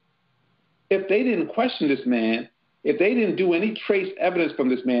is, if they didn't question this man, if they didn't do any trace evidence from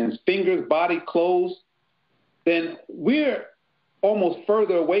this man's fingers, body, clothes, then we're almost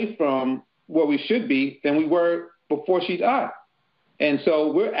further away from where we should be than we were before she died. And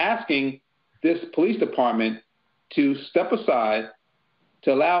so we're asking this police department to step aside,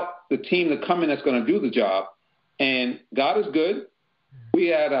 to allow the team to come in that's going to do the job. And God is good. We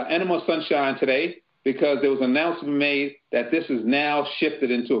had Enema Sunshine today because there was an announcement made that this is now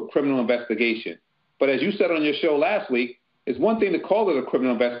shifted into a criminal investigation. But as you said on your show last week, it's one thing to call it a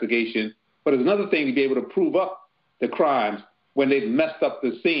criminal investigation, but it's another thing to be able to prove up the crimes when they've messed up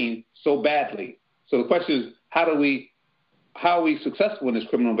the scene so badly. So the question is, how are we successful in this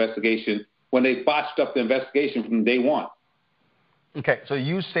criminal investigation when they botched up the investigation from day one? Okay, so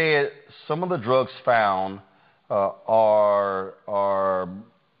you said some of the drugs found are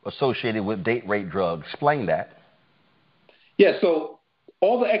associated with date rape drugs. Explain that. Yeah, so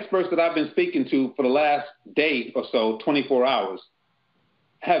all the experts that I've been speaking to for the last day or so, 24 hours,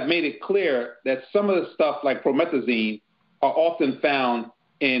 have made it clear that some of the stuff like promethazine are often found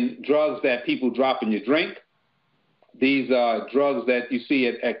in drugs that people drop in your drink. These drugs that you see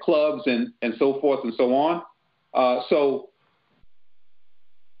at clubs and so forth and so on.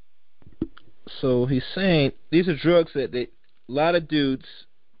 So he's saying these are drugs that a lot of dudes,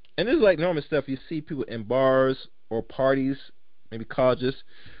 and this is like normal stuff you see people in bars or parties, maybe colleges,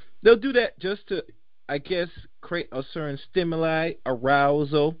 they'll do that just to, I guess, create a certain stimuli,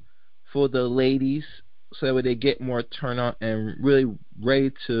 arousal for the ladies, so that way they get more turn on and really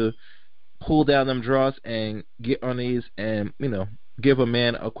ready to pull down them draws and get on these and, give a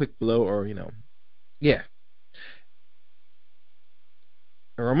man a quick blow or, yeah.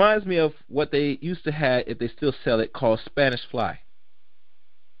 It reminds me of what they used to have, if they still sell it, called Spanish Fly.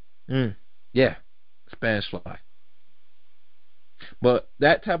 Yeah, Spanish Fly. But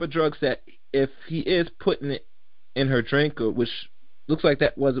that type of drugs that if he is putting it in her drink, or which looks like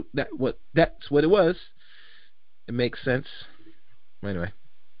that's what it was, it makes sense. Anyway,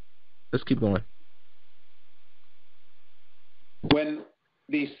 let's keep going. When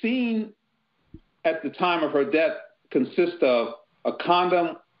the scene at the time of her death consists of a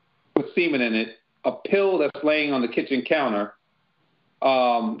condom with semen in it, a pill that's laying on the kitchen counter,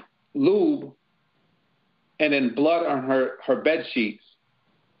 lube, and then blood on her bed sheets,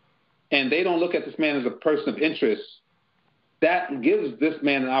 and they don't look at this man as a person of interest, that gives this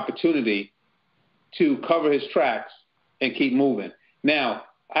man an opportunity to cover his tracks and keep moving. Now,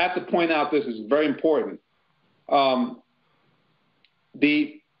 I have to point out, this is very important.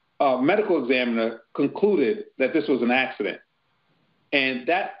 The medical examiner concluded that this was an accident. And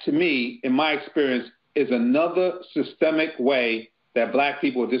that, to me, in my experience, is another systemic way that black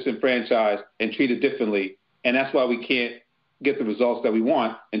people are disenfranchised and treated differently. And that's why we can't get the results that we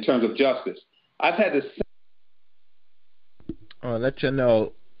want in terms of justice. I've had this. I'll let you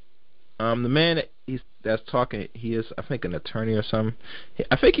know, the man that's talking, he is, I think, an attorney or something.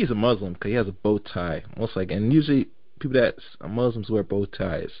 I think he's a Muslim because he has a bow tie. And usually people that are Muslims wear bow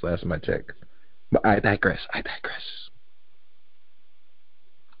ties, last time I checked. But I digress.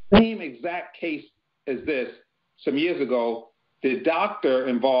 Same exact case as this some years ago. The doctor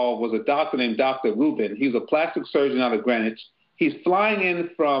involved was a doctor named Dr. Rubin. He was a plastic surgeon out of Greenwich. He's flying in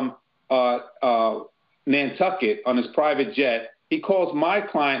from Nantucket on his private jet. He calls my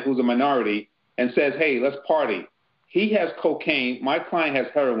client, who's a minority, and says, hey, let's party. He has cocaine. My client has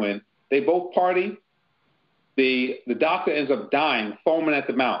heroin. They both party. The doctor ends up dying, foaming at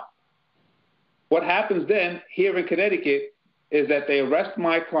the mouth. What happens then here in Connecticut is that they arrest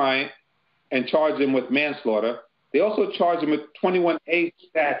my client and charge him with manslaughter. They also charge him with 21A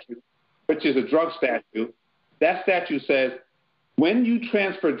statute, which is a drug statute. That statute says when you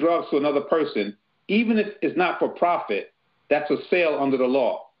transfer drugs to another person, even if it's not for profit, that's a sale under the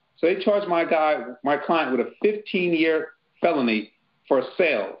law. So they charge my client with a 15-year felony for a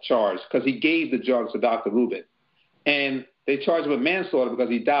sale charge because he gave the drugs to Dr. Rubin. And they charge him with manslaughter because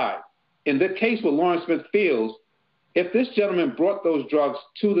he died. In the case with Lawrence Smith Fields, if this gentleman brought those drugs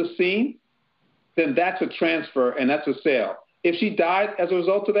to the scene, then that's a transfer and that's a sale. If she died as a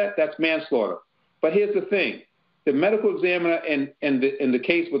result of that, that's manslaughter. But here's the thing. The medical examiner in the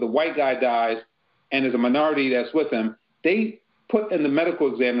case where the white guy dies and there's a minority that's with him, they put in the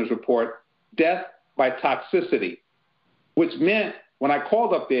medical examiner's report death by toxicity, which meant, when I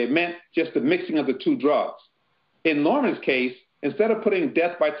called up there, it meant just the mixing of the two drugs. In Norman's case, instead of putting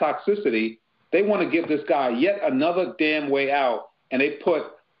death by toxicity, they want to give this guy yet another damn way out, and they put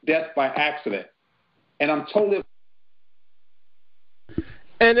death by accident. And I'm totally...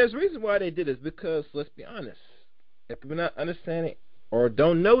 And there's a reason why they did this, because, let's be honest, if people not understanding or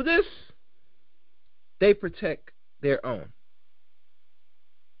don't know this, they protect their own.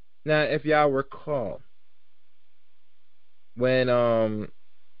 Now, if y'all recall, when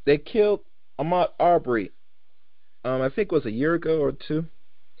they killed Ahmaud Arbery, I think it was a year ago or two.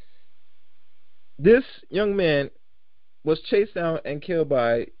 This young man was chased down and killed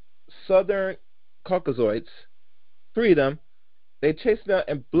by Southern Caucasoids, 3 of them. They chased him down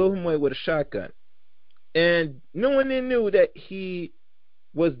and blew him away with a shotgun. And no one knew that he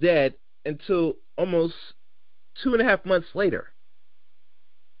was dead until almost 2.5 months later.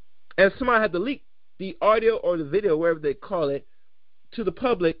 And somebody had to leak the audio or the video, wherever they call it, to the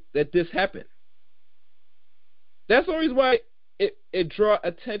public that this happened. That's the reason why it draw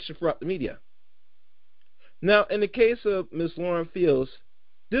attention throughout the media. Now, in the case of Miss Lauren Fields,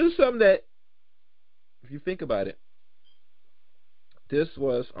 this is something that, if you think about it, this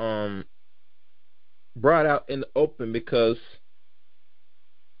was brought out in the open because,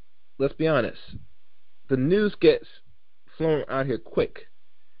 let's be honest, the news gets flown out here quick.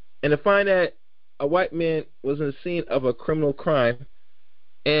 And to find that a white man was in the scene of a criminal crime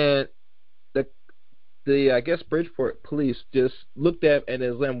and the I guess Bridgeport police just looked at him and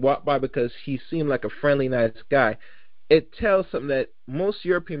then let him walk by because he seemed like a friendly, nice guy, it tells something that most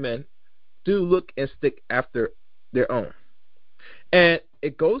European men do look and stick after their own. And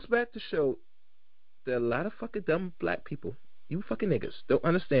it goes back to show that a lot of fucking dumb black people, you fucking niggas, don't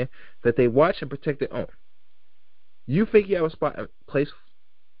understand that they watch and protect their own. You think you have a spot and place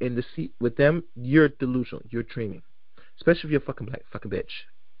in the seat with them, you're delusional, you're dreaming. Especially if you're a fucking black fucking bitch.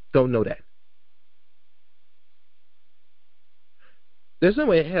 Don't know that. There's no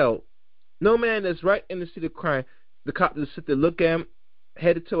way in hell, no man that's right in the seat of crime, the cop just sit there, look at him,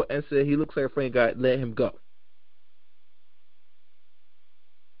 head to toe, and say he looks like a friendly guy, let him go.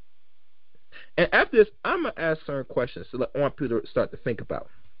 And after this, I'm going to ask certain questions that I want people to start to think about.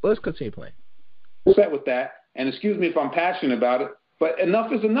 Let's continue playing. Upset with that, and excuse me if I'm passionate about it, but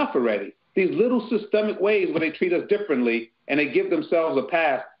enough is enough already. These little systemic ways where they treat us differently and they give themselves a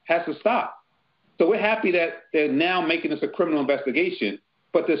pass has to stop. So we're happy that they're now making this a criminal investigation,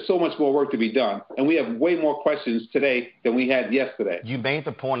 but there's so much more work to be done. And we have way more questions today than we had yesterday. You made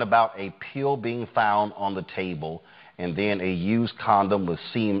the point about a pill being found on the table and then a used condom with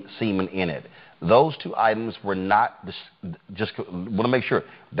semen in it. Those 2 items were not, just want to make sure,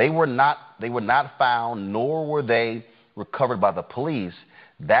 they were not found, nor were they recovered by the police.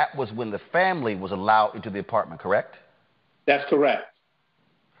 That was when the family was allowed into the apartment, correct? That's correct.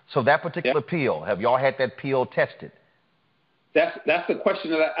 So that particular pill, have y'all had that pill tested? That's the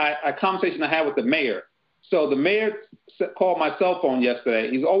question that a conversation I had with the mayor. So the mayor called my cell phone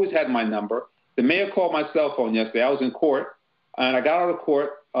yesterday. He's always had my number. The mayor called my cell phone yesterday. I was in court, and I got out of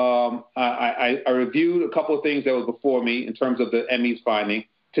court. I reviewed a couple of things that was before me in terms of the ME's finding.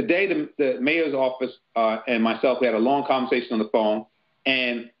 Today, the mayor's office and myself, we had a long conversation on the phone,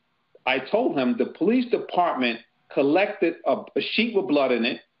 and I told him the police department collected a sheet with blood in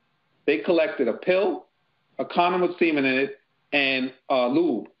it. They collected a pill, a condom with semen in it, and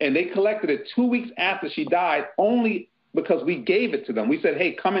lube. And they collected it 2 weeks after she died only because we gave it to them. We said,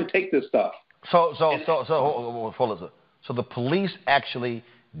 hey, come and take this stuff. So the police actually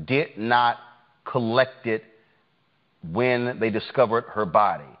did not collect it when they discovered her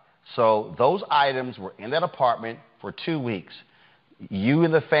body. So those items were in that apartment for 2 weeks. You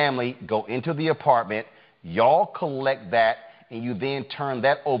and the family go into the apartment, y'all collect that, and you then turn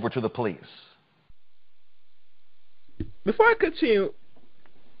that over to the police. Before I continue,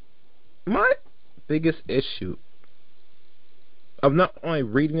 my biggest issue of not only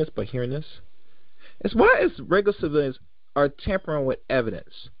reading this but hearing this is why is regular civilians are tampering with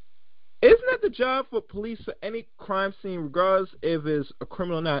evidence. Isn't that the job for police for any crime scene, regardless if it's a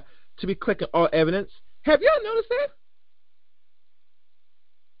criminal or not, to be collecting all evidence? Have y'all noticed that?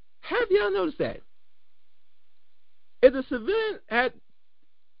 Have y'all noticed that? If the civilian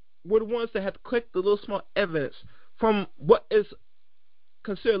were the ones that had to collect the little small evidence from what is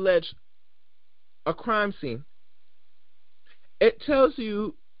considered alleged a crime scene, it tells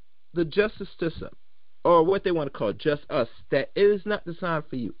you the justice system, or what they want to call just us, that it is not designed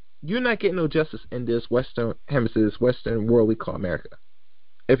for you. You're not getting no justice in this Western hemisphere, this Western world we call America,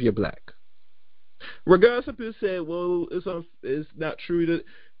 if you're black. Regardless, some people say, well, it's not true that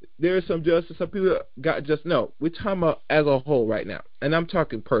there is some justice. Some people got just no. We're talking about as a whole right now, and I'm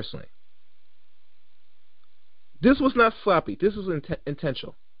talking personally. This was not sloppy. This was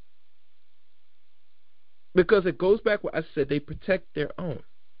intentional. Because it goes back what I said, they protect their own.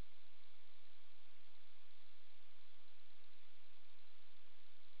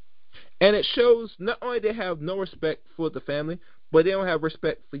 And it shows not only they have no respect for the family, but they don't have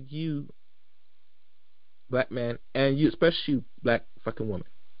respect for you, black man, and you, especially you, black fucking woman.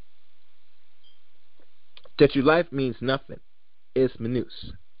 That your life means nothing. It's minute.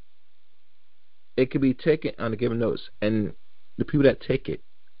 it could be taken on a given notice, and the people that take it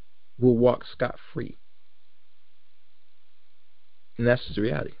will walk scot-free. And that's just the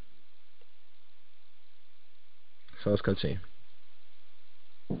reality. So let's continue.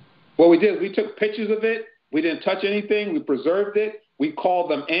 What we did, we took pictures of it. We didn't touch anything. We preserved it. We called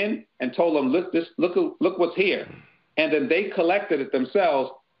them in and told them, look what's here. And then they collected it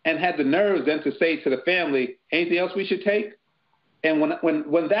themselves and had the nerves then to say to the family, anything else we should take? And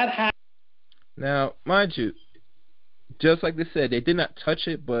when that happened. Now, mind you, just like they said, they did not touch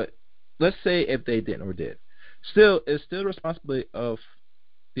it, but let's say if they didn't or did. Still, it's still the responsibility of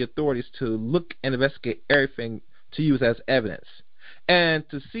the authorities to look and investigate everything to use as evidence. And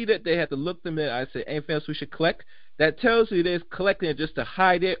to see that they have to look them in, I say, anything else we should collect, that tells you they're collecting it just to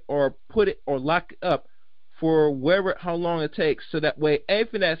hide it or put it or lock it up for how long it takes. So that way,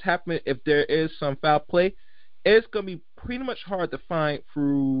 anything that's happening, if there is some foul play, it's going to be pretty much hard to find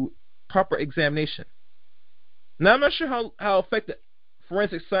through proper examination. Now, I'm not sure how effective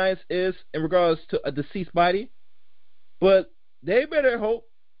forensic science is in regards to a deceased body, but they better hope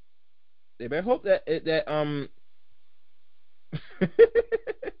that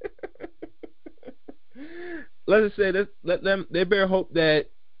let's just say this, they better hope that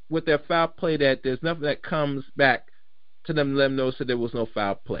with their foul play that there's nothing that comes back to them to let them know so there was no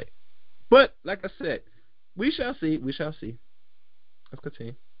foul play. But like I said, we shall see. Let's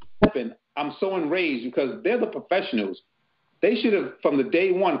continue. I'm so enraged because they're the professionals. They should have, from the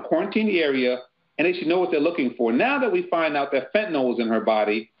day one, quarantined the area, and they should know what they're looking for. Now that we find out that fentanyl was in her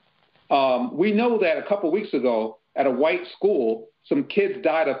body, we know that a couple weeks ago at a white school, some kids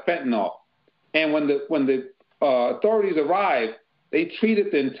died of fentanyl. And when the authorities arrived, they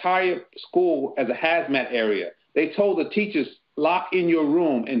treated the entire school as a hazmat area. They told the teachers, lock in your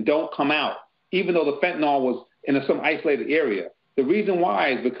room and don't come out, even though the fentanyl was in some isolated area. The reason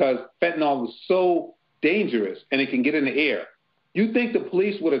why is because fentanyl was so dangerous and it can get in the air. You think the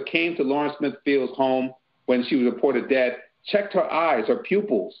police would have came to Lawrence Smith Fields' home when she was reported dead, checked her eyes, her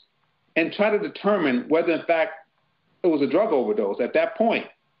pupils, and tried to determine whether, in fact, it was a drug overdose at that point.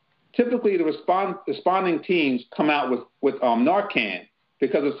 Typically, the responding teams come out with Narcan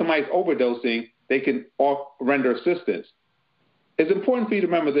because if somebody's overdosing, they can render assistance. It's important for you to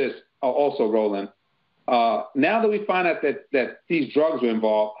remember this also, Roland. Now that we find out that these drugs were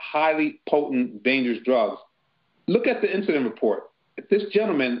involved, highly potent, dangerous drugs, look at the incident report. This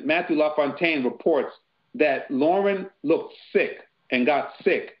gentleman, Matthew LaFontaine, reports that Lauren looked sick and got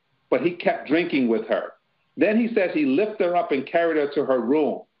sick, but he kept drinking with her. Then he says he lifted her up and carried her to her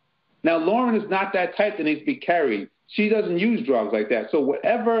room. Now, Lauren is not that type that needs to be carried. She doesn't use drugs like that. So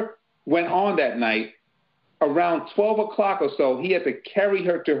whatever went on that night, around 12 o'clock or so, he had to carry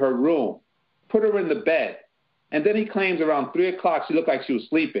her to her room, put her in the bed. And then he claims around 3 o'clock she looked like she was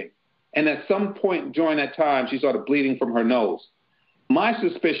sleeping. And at some point during that time, she started bleeding from her nose. My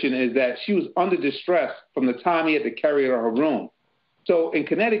suspicion is that she was under distress from the time he had to carry her to her room. So in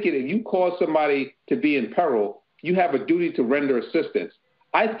Connecticut, if you cause somebody to be in peril, you have a duty to render assistance.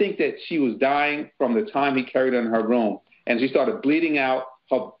 I think that she was dying from the time he carried her in her room, and she started bleeding out.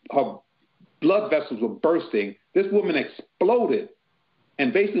 Her blood vessels were bursting. This woman exploded.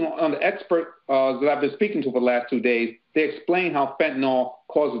 And based on the experts that I've been speaking to for the last 2 days, they explain how fentanyl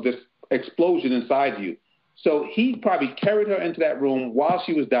causes this explosion inside you. So he probably carried her into that room while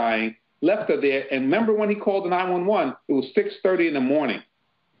she was dying, left her there. And remember when he called the 911, it was 6:30 in the morning.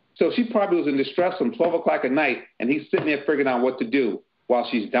 So she probably was in distress from 12 o'clock at night, and he's sitting there figuring out what to do while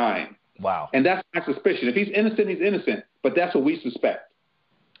she's dying. Wow. And that's my suspicion. If he's innocent, he's innocent. But that's what we suspect.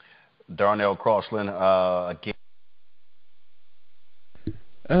 Darnell Crossland, again.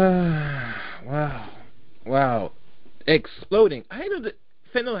 Wow. Exploding. I didn't know that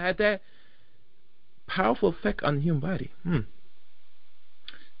fentanyl had that powerful effect on the human body. I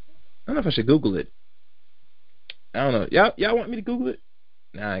don't know if I should Google it. I don't know. Y'all want me to Google it?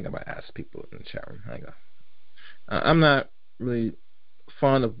 Nah, I ain't gonna ask people in the chat room. I ain't gonna. I'm not really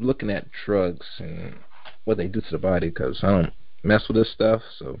fond of looking at drugs and what they do to the body because I don't mess with this stuff.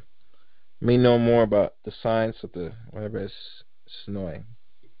 So, me know more about the science of the whatever. It's annoying.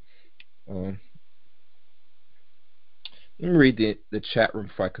 Let me read the chat room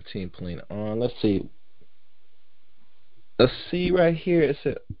before I continue playing. Let's see right here. It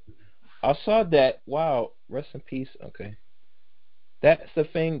said, I saw that. Wow, rest in peace. Okay, that's the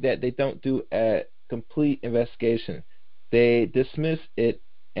thing that they don't do at complete investigation. They dismissed it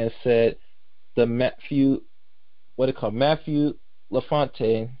and said the Matthew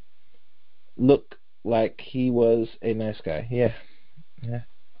LaFontaine looked like he was a nice guy. Yeah.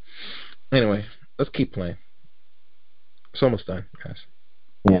 Anyway, let's keep playing. It's almost done, guys.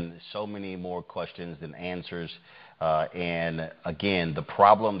 And so many more questions than answers. And again, the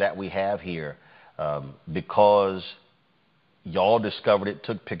problem that we have here, because y'all discovered it,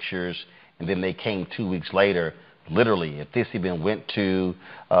 took pictures, and then they came 2 weeks later. Literally, if this even went to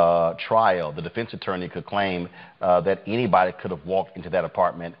trial, the defense attorney could claim that anybody could have walked into that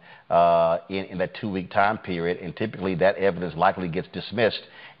apartment in that 2 week time period, and typically that evidence likely gets dismissed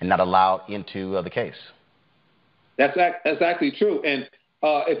and not allowed into the case. That's exactly true. And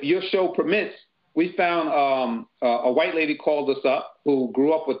if your show permits, we found a white lady called us up who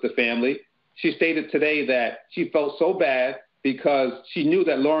grew up with the family. She stated today that she felt so bad because she knew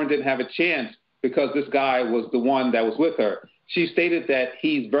that Lauren didn't have a chance because this guy was the one that was with her. She stated that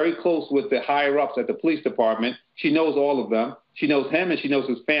he's very close with the higher-ups at the police department. She knows all of them. She knows him and she knows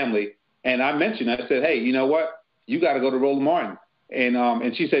his family. And I said, hey, you know what? You got to go to Roland Martin.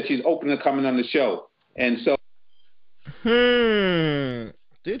 And she said she's open to coming on the show. And so.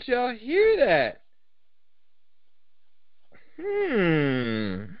 Did y'all hear that?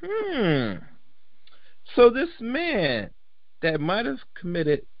 So this man that might have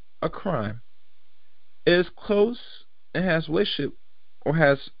committed a crime is close and has relationship or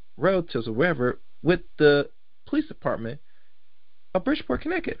has relatives or whatever with the police department of Bridgeport,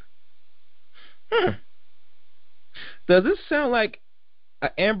 Connecticut. Does this sound like an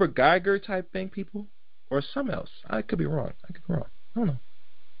Amber Geiger type thing, people? Or something else? I could be wrong. I don't know.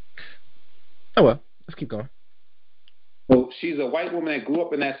 Oh well, let's keep going. Well, she's a white woman that grew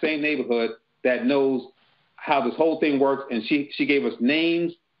up in that same neighborhood that knows how this whole thing works, and she gave us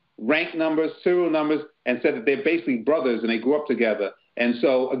names, rank numbers, serial numbers, and said that they're basically brothers and they grew up together. And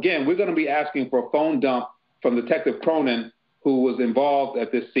so, again, we're going to be asking for a phone dump from Detective Cronin, who was involved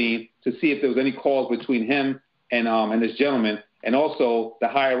at this scene, to see if there was any calls between him and this gentleman, and also the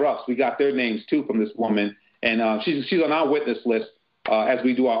higher-ups. We got their names, too, from this woman, and she's on our witness list as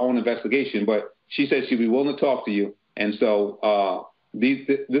we do our own investigation, but she said she'd be willing to talk to you. And so this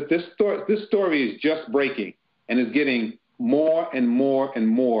story is just breaking and is getting more and more and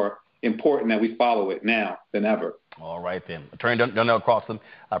more important that we follow it now than ever. All right, then. Attorney Donnell Crosland,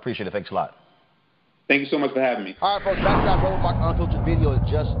 I appreciate it. Thanks a lot. Thank you so much for having me. All right, folks, back to that Roadblock Unfiltered video in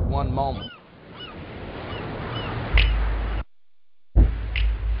just one moment.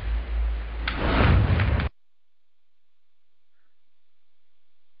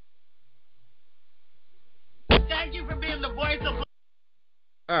 Thank you for being the voice of...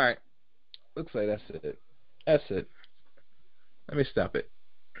 All right. Looks like that's it. That's it. Let me stop it.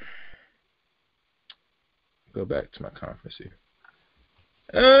 Go back to my conference here.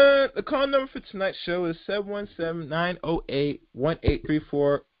 The call number for tonight's show is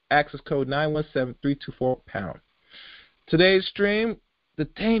 717-908-1834, access code 917324#. Today's stream, the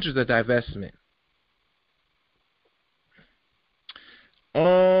dangers of divestment.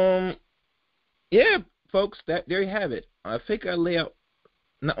 Yeah, folks, there you have it. I think I lay out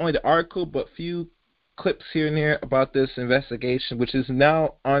not only the article, but a few clips here and there about this investigation, which is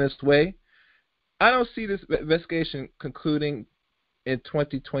now on its way. I don't see this investigation concluding in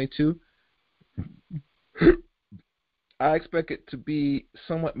 2022. I expect it to be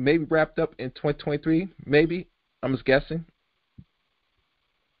somewhat maybe wrapped up in 2023. Maybe. I'm just guessing.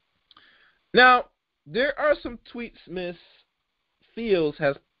 Now, there are some tweets Miss Fields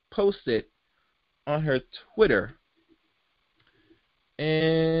has posted on her Twitter.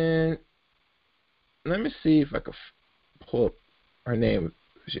 And let me see if I can pull up her name.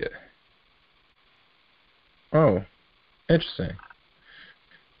 Yeah. Oh, interesting.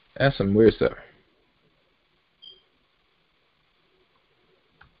 That's some weird stuff.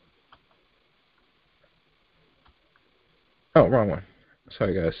 Oh, wrong one.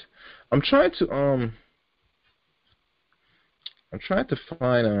 Sorry, guys. I'm trying to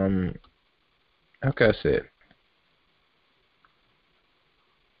find how can I say it?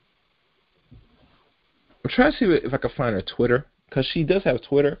 I'm trying to see if I can find her Twitter, because she does have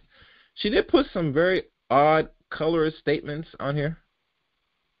Twitter. She did put some very odd colorist statements on here.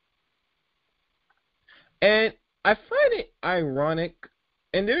 And I find it ironic,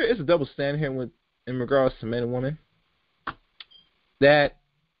 and there is a double standard here in regards to men and women, that,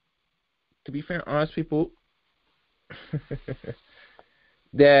 to be fair and honest, people,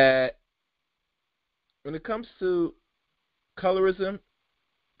 that when it comes to colorism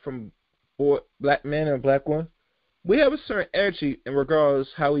from black men and black women, we have a certain energy in regards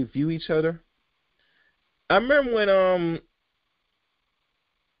to how we view each other. I remember when I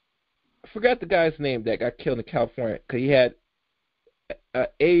forgot the guy's name that got killed in California because he had an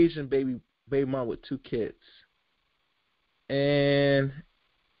Asian baby mom with 2 kids, and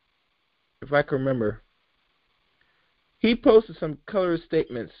if I can remember, he posted some colorist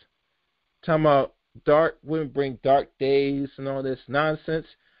statements talking about dark women bring dark days and all this nonsense.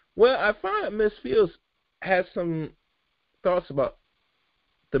 Well, I find that Miss Fields has some thoughts about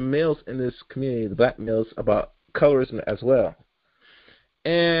the males in this community, the black males, about colorism as well.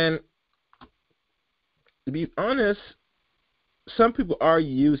 And to be honest, some people are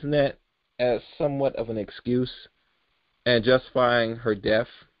using that as somewhat of an excuse and justifying her death.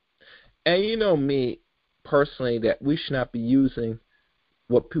 And you know me personally, that we should not be using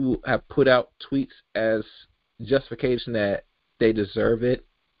what people have put out tweets as justification that they deserve it,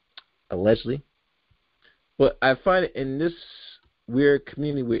 allegedly. But I find it in this weird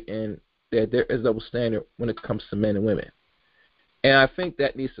community we're in that there is a double standard when it comes to men and women. And I think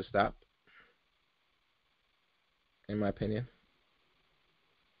that needs to stop, in my opinion.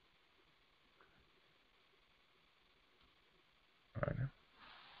 All right.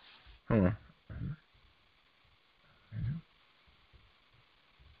 Hold on.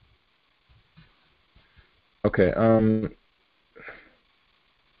 Okay, so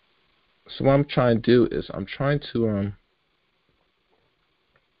what I'm trying to do is I'm trying to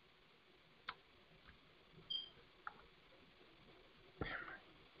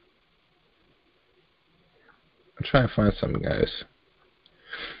find something, guys.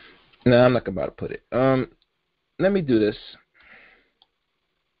 No, I'm not about to put it. Let me do this.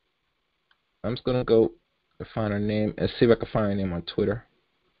 I'm just gonna go and find her name and see if I can find her name on Twitter.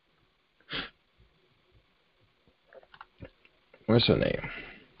 Where's her name?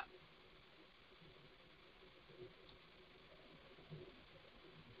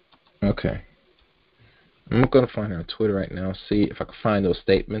 Okay. I'm going to find her on Twitter right now, see if I can find those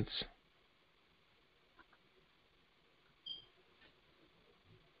statements.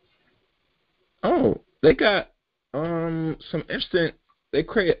 Oh, they got some interesting, they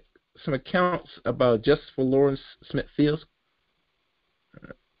created some accounts about Justice for Lawrence Smith Fields.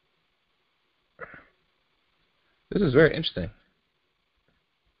 This is very interesting.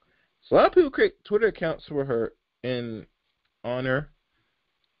 So a lot of people create Twitter accounts for her in honor,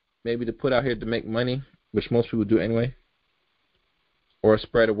 maybe to put out here to make money, which most people do anyway, or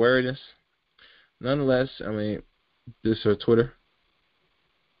spread awareness. Nonetheless, I mean, this is her Twitter.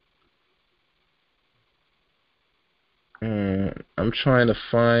 I'm trying to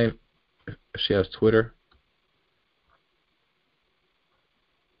find if she has Twitter.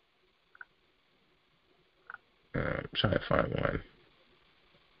 I'm trying to find one.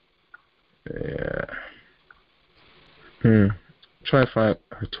 Yeah. Try to find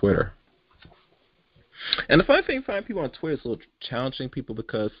her Twitter. And the funny thing, finding people on Twitter is a little challenging people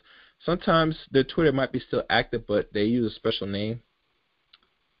because sometimes their Twitter might be still active, but they use a special name.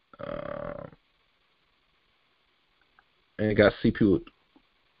 And you got to see people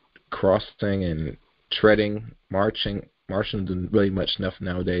crossing and treading, marching. Marching isn't really much enough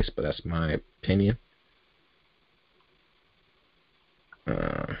nowadays, but that's my opinion.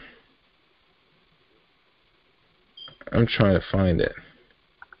 I'm trying to find it.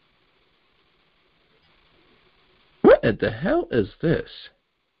 What the hell is this?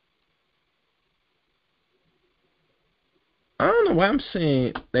 I don't know why I'm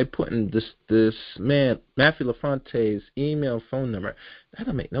seeing they putting this man Matthew LaFontane's email and phone number. That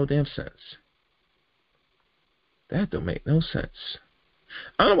don't make no damn sense. That don't make no sense.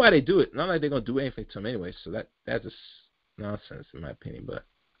 I don't know why they do it. Not like they're gonna do anything to him anyway. So that's just nonsense in my opinion. But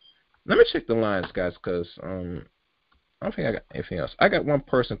let me check the lines, guys, because I don't think I got anything else. I got one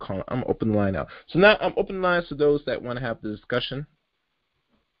person calling. I'm gonna open the line now. So now I'm opening the lines to those that want to have the discussion.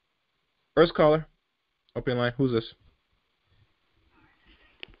 First caller, open the line. Who's this?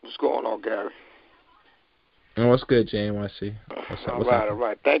 What's going on, Gary? Oh, what's good, JNYC? All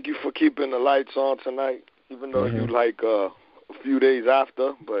right. Thank you for keeping the lights on tonight, even though you like a few days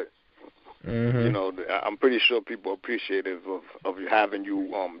after. But you know, I'm pretty sure people are appreciative of having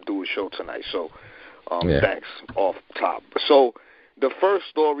you do a show tonight. So thanks off top. So the first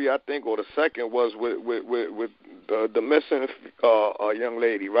story, I think, or the second was with the missing young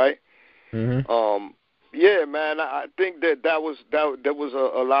lady, right? Yeah, man. I think there was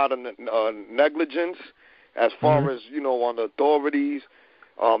a lot of negligence as far as on the authorities.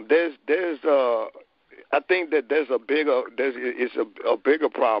 There's I think that there's a bigger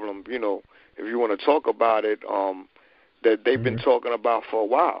problem. If you want to talk about it, that they've been talking about for a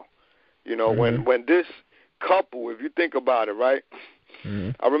while. When this couple, if you think about it, right?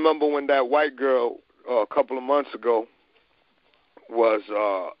 I remember when that white girl a couple of months ago was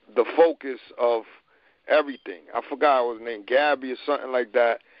the focus of everything. I forgot what was named, Gabby or something like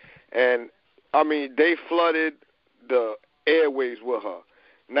that. And I mean, they flooded the airways with her.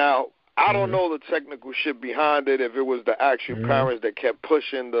 Now, I don't know the technical shit behind it, if it was the actual parents that kept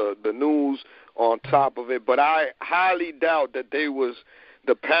pushing the news on top of it, but I highly doubt that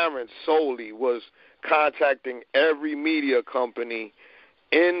the parents solely was contacting every media company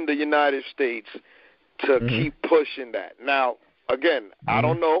in the United States to keep pushing that. Now, again, I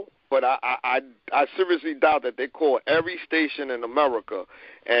don't know, but I seriously doubt that they called every station in America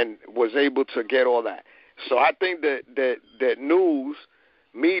and was able to get all that. So I think that news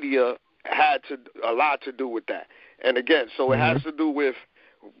media had a lot to do with that. And again, so it has to do with,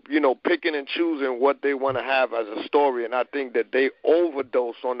 picking and choosing what they want to have as a story, and I think that they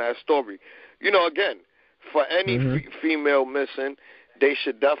overdose on that story. Again, for any female missing, they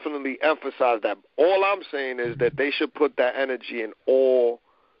should definitely emphasize that. All I'm saying is that they should put that energy in all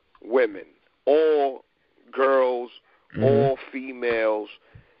women, all girls, all females,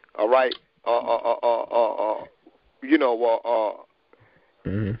 all right? I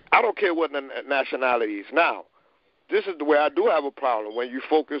don't care what the nationality is. Now, this is the way I do have a problem, when you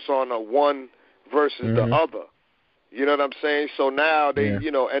focus on a one versus the other. You know what I'm saying? So now they,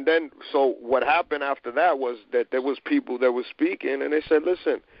 and then, so what happened after that was that there was people that were speaking, and they said,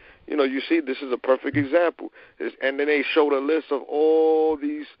 listen, you see, this is a perfect example. And then they showed a list of all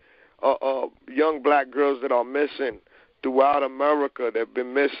these young black girls that are missing throughout America that have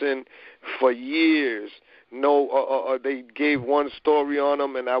been missing for years. They gave one story on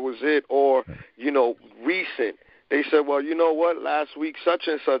them, and that was it. Or, recent. They said, well, you know what, last week such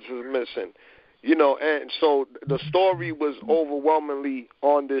and such was missing. And so the story was overwhelmingly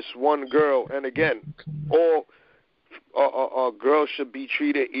on this one girl. And again, all girls should be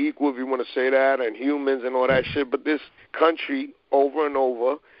treated equal, if you want to say that, and humans and all that shit. But this country, over and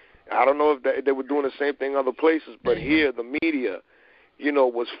over, I don't know if they were doing the same thing other places, but here the media,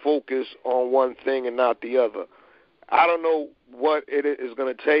 was focused on one thing and not the other. I don't know what it is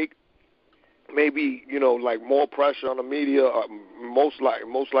going to take. Maybe, like more pressure on the media, most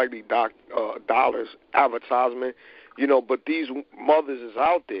likely dollars, advertisement, but these mothers is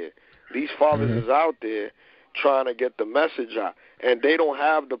out there. These fathers is out there trying to get the message out, and they don't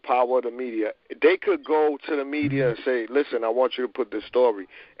have the power of the media. They could go to the media and say, listen, I want you to put this story,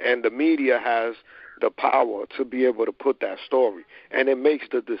 and the media has the power to be able to put that story, and it makes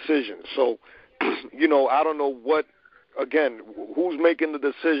the decision. So, I don't know who's making the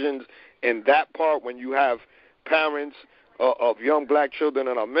decisions in that part when you have parents of young black children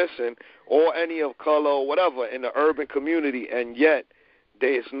that are missing, or any of color or whatever in the urban community, and yet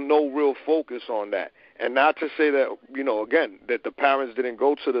there's no real focus on that. And not to say that, that the parents didn't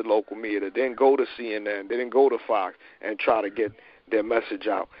go to the local media, they didn't go to CNN, they didn't go to Fox and try to get their message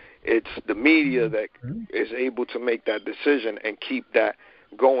out. It's the media that is able to make that decision and keep that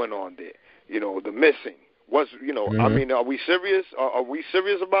going on there. The missing. I mean, are we serious? Are we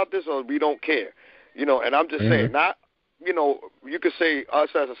serious about this, or we don't care? And I'm just saying, not, you could say us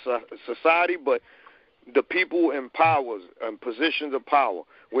as a society, but the people in powers and positions of power,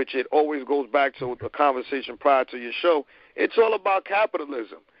 which it always goes back to the conversation prior to your show. It's all about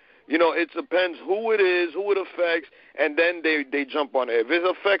capitalism. It depends who it is, who it affects, and then they jump on it. If it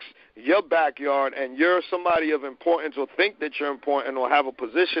affects your backyard and you're somebody of importance, or think that you're important, or have a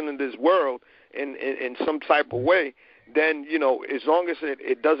position in this world in some type of way, then, as long as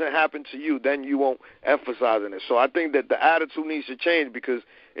it doesn't happen to you, then you won't emphasize it. So I think that the attitude needs to change, because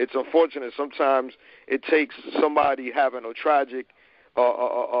it's unfortunate sometimes it takes somebody having a tragic,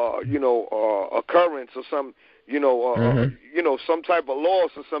 occurrence or some, some type of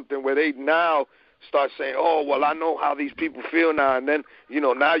loss or something, where they now start saying, oh, well, I know how these people feel now, and then,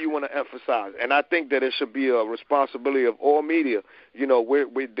 now you want to emphasize. And I think that it should be a responsibility of all media. You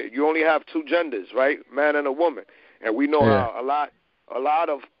only have two genders, right, man and a woman, and we know how a lot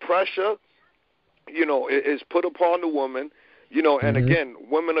of pressure, is put upon the woman, and again,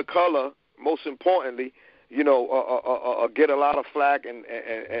 women of color, most importantly, get a lot of flack and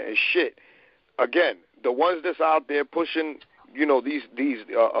shit. Again, the ones that's out there pushing, these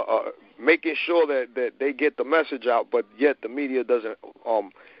making sure that they get the message out, but yet the media doesn't,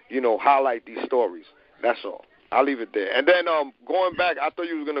 highlight these stories. That's all. I'll leave it there. And then going back, I thought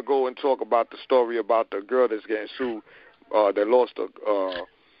you were going to go and talk about the story about the girl that's getting sued, that lost a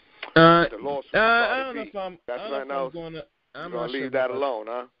I don't know if I'm. That's right now. I'm going to leave sure that alone,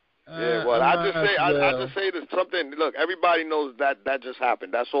 huh? Yeah, well, I just say this something. Look, everybody knows that just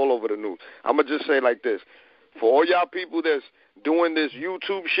happened. That's all over the news. I'm gonna just say like this: for all y'all people that's doing this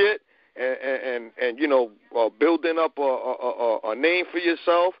YouTube shit and building up a name for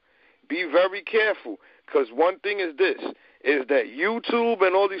yourself, be very careful. Because one thing is this: is that YouTube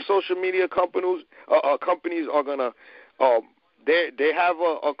and all these social media companies are gonna they have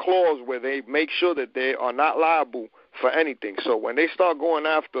a clause where they make sure that they are not liable for anything. So when they start going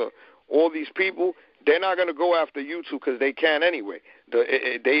after all these people, they're not going to go after YouTube because they can anyway.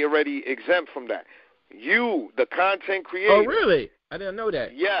 They already exempt from that. You, the content creator. Oh, really? I didn't know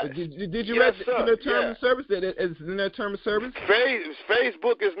that. Yes. Did you read in their terms of service? That is in their terms of service?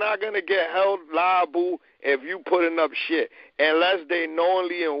 Facebook is not going to get held liable if you putting up shit unless they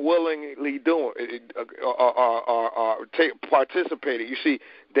knowingly and willingly participating. You see,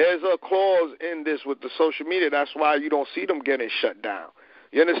 there's a clause in this with the social media. That's why you don't see them getting shut down.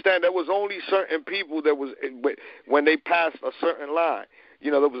 You understand? There was only certain people that was when they passed a certain line. You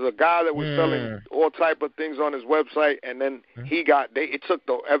know, there was a guy that was selling all type of things on his website, and then it took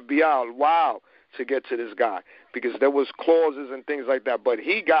the FBI a while to get to this guy because there was clauses and things like that. But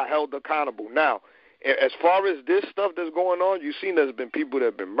he got held accountable. Now, as far as this stuff that's going on, you've seen there's been people that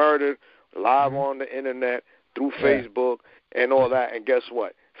have been murdered live on the internet through Facebook and all that. And guess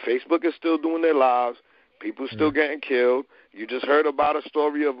what? Facebook is still doing their lives. People still getting killed. You just heard about a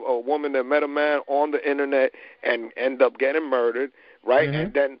story of a woman that met a man on the internet and end up getting murdered, right?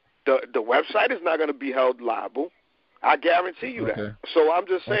 And then the website is not going to be held liable. I guarantee you that. So I'm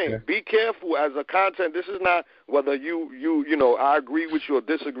just saying, be careful as a content. This is not whether you know, I agree with you or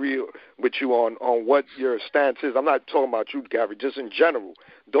disagree with you on what your stance is. I'm not talking about you, Gary, just in general.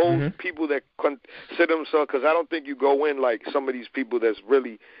 Those people that consider themselves, because I don't think you go in like some of these people that's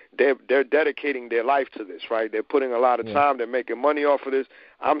really, they're dedicating their life to this, right? They're putting a lot of time. They're making money off of this.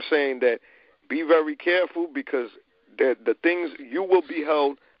 I'm saying that be very careful because the things, you will be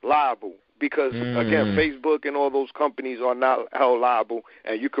held liable. Because, again, Facebook and all those companies are not held liable,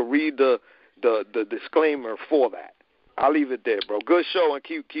 and you can read the disclaimer for that. I'll leave it there, bro. Good show, and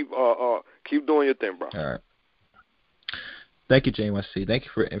keep doing your thing, bro. All right. Thank you, JYC. Thank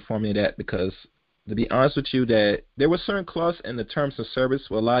you for informing me that, because to be honest with you, that there were certain clauses in the terms of service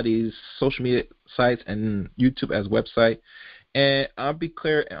for a lot of these social media sites and YouTube as a website. And I'll be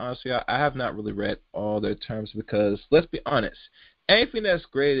clear and honest with you, I have not really read all their terms because, let's be honest, anything that's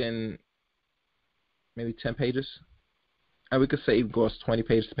greater than maybe 10 pages, and we could say even goes 20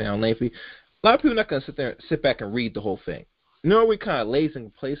 pages depending on lengthy. A lot of people are not going to sit back and read the whole thing. Nor are we kind of lazy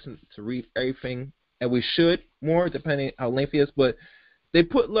and complacent to read everything, and we should more depending how lengthy it is, but they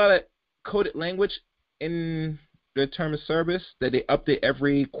put a lot of coded language in their term of service that they update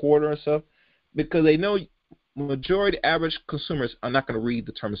every quarter or so because they know majority average consumers are not going to read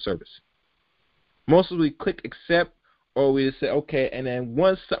the term of service. Most of us, we click accept, or we say okay, and then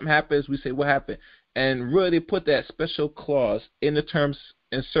once something happens, we say what happened. And really, they put that special clause in the terms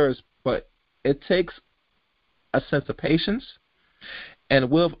and service, but it takes a sense of patience and a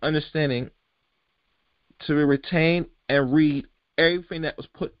will of understanding to retain and read everything that was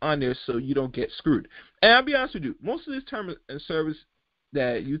put on there so you don't get screwed. And I'll be honest with you, most of these terms and service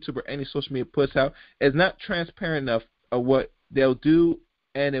that YouTube or any social media puts out is not transparent enough of what they'll do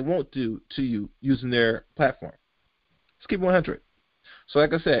and they won't do to you using their platform. Let's keep it 100. So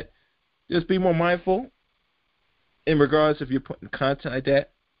like I said, just be more mindful in regards if you're putting content like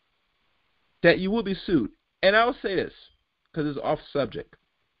that you will be sued. And I'll say this, because it's off subject.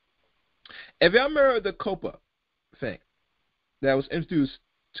 If y'all remember the COPA thing that was introduced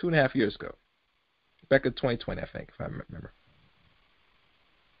 2.5 years ago, back in 2020, I think, if I remember.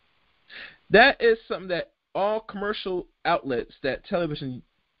 That is something that all commercial outlets that television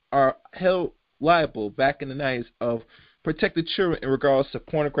are held liable back in the 90s of protected children in regards to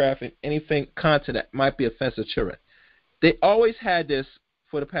pornography, anything, content that might be offensive to children. They always had this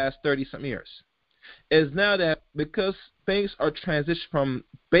for the past 30-some years. It is now that because things are transitioned from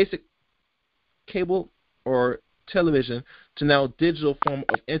basic cable or television to now digital form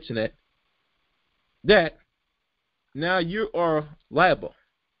of internet, that now you are liable.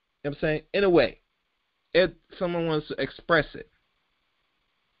 You know what I'm saying? In a way, if someone wants to express it.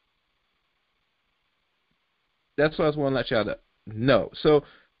 That's what I was want to let y'all know. So,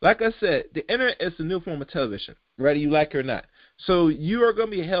 like I said, the internet is the new form of television, whether you like it or not. So you are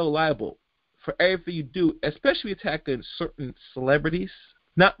going to be held liable for everything you do, especially attacking certain celebrities,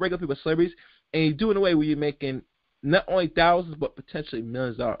 not regular people, but celebrities, and you do it in a way where you're making not only thousands, but potentially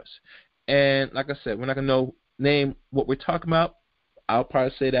millions of dollars. And like I said, we're not going to name what we're talking about. I'll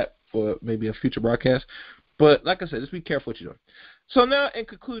probably say that for maybe a future broadcast. But like I said, just be careful what you're doing. So now in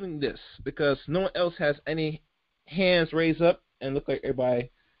concluding this, because no one else has any hands raised up and look like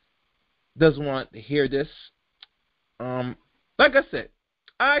everybody doesn't want to hear this. Like I said,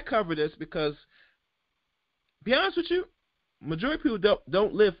 I cover this because, to be honest with you, majority of people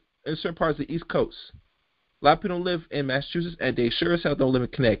don't live in certain parts of the East Coast. A lot of people don't live in Massachusetts, and they sure as hell don't live in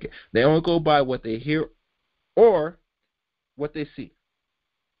Connecticut. They only go by what they hear or what they see.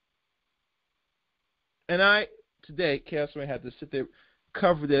 And I, today, Chaos Rain, had to sit there,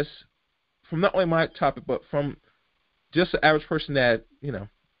 cover this from not only my topic, but from just the average person that, is an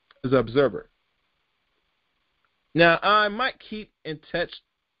observer. Now, I might keep in touch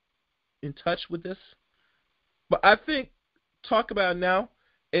with this, but I think talk about it now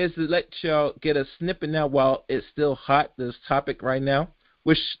is to let y'all get a snippet now while it's still hot, this topic right now,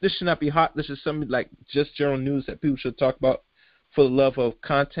 which this should not be hot. This is something like just general news that people should talk about for the love of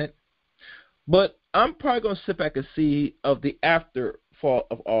content. But I'm probably going to sit back and see of the afterfall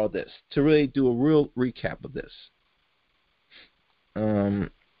of all this to really do a real recap of this.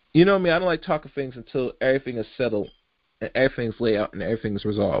 You know me, I don't like talking things until everything is settled and everything's laid out and everything's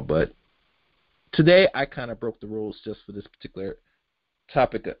resolved. But today I kind of broke the rules just for this particular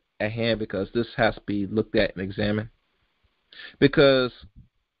topic at hand because this has to be looked at and examined. Because,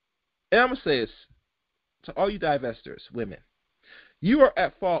 and I'm going to say this to all you divestors, women, you are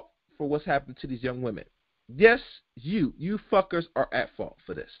at fault for what's happened to these young women. Yes, you fuckers are at fault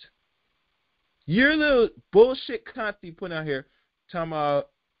for this. Your little bullshit content you put out here talking about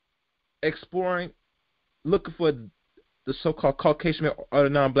exploring, looking for the so-called Caucasian man or the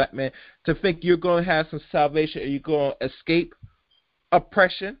non-black man to think you're going to have some salvation or you're going to escape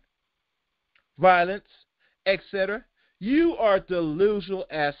oppression, violence, etc. You are delusional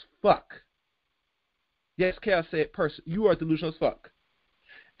as fuck. Yes, Chaos said it personally. You are delusional as fuck.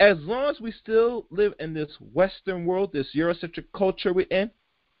 As long as we still live in this Western world, this Eurocentric culture we're in,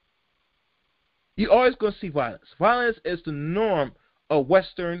 you're always going to see violence. Violence is the norm of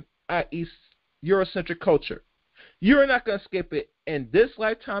Western, i.e. Eurocentric culture. You're not going to escape it in this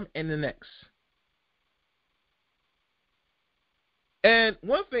lifetime and the next. And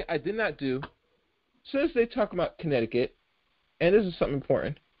one thing I did not do, since they talk about Connecticut, and this is something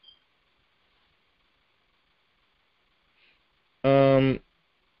important,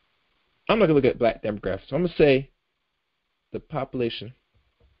 I'm not going to look at black demographics. So I'm going to say the population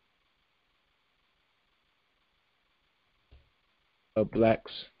of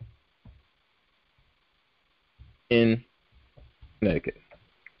blacks in Connecticut.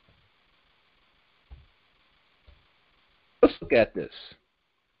 Let's look at this.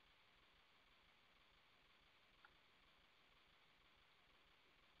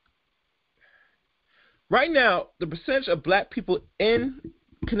 Right now, the percentage of black people in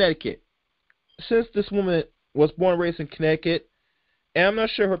Connecticut, since this woman was born and raised in Connecticut, and I'm not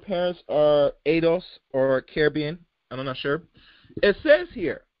sure her parents are ADOS or Caribbean, I'm not sure. It says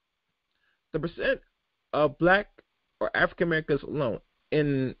here, the percent of black or African Americans alone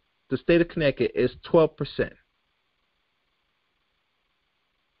in the state of Connecticut is 12%.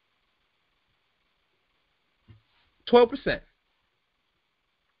 12%.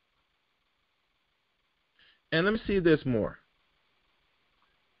 And let me see if there's more.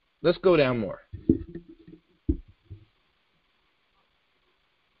 Let's go down more.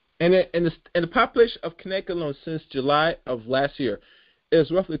 And the population of Connecticut alone since July of last year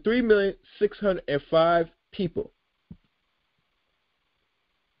is roughly 3,605,000 people.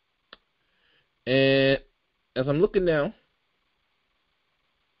 And as I'm looking now,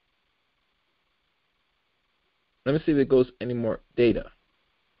 let me see if it goes any more data.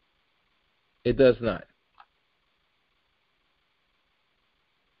 It does not.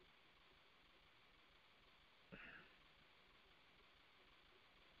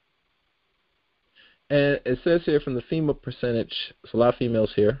 And it says here from the female percentage, there's a lot of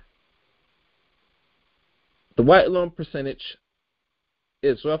females here. The white alone percentage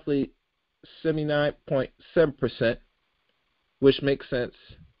is roughly 79.7%, which makes sense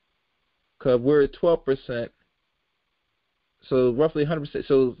because we're at 12%, so roughly 100%.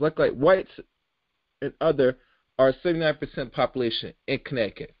 So it's like whites and other are 79% population in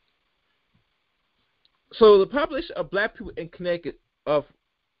Connecticut. So the population of black people in Connecticut of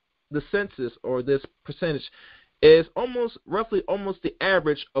the census or this percentage is roughly almost the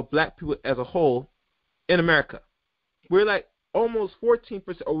average of black people as a whole in America. We're like almost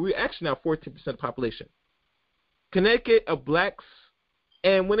 14%, or we're actually now 14% population. Connecticut of blacks,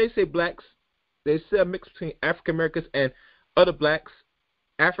 and when they say blacks, they say a mix between African Americans and other blacks,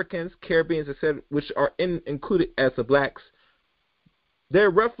 Africans, Caribbeans, etc., which are included as the blacks. They're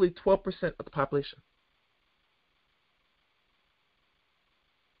roughly 12% of the population.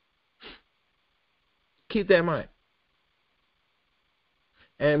 Keep that in mind.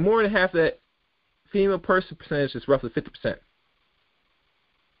 And more than half of that female person percentage is roughly 50%.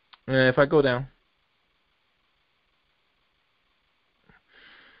 And if I go down,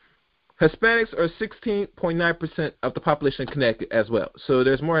 Hispanics are 16.9% of the population in Connecticut as well. So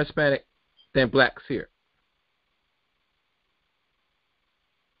there's more Hispanic than blacks here.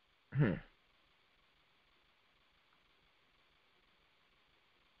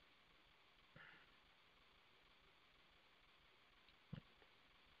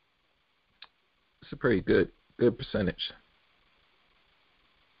 It's a pretty good percentage.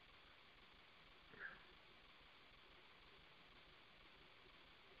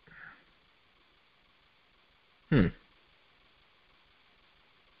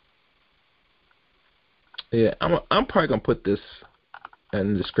 Yeah, I'm probably gonna put this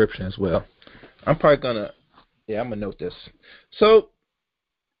in the description as well. I'm gonna note this. So,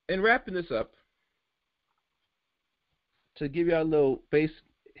 in wrapping this up, to give you a little base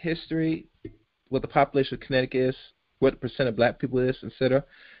history, what the population of Connecticut is, what the percent of black people is, etc.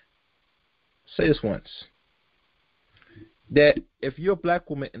 Say this once. That if you're a black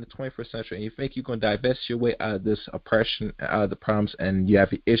woman in the 21st century and you think you're going to divest your way out of this oppression, out of the problems, and you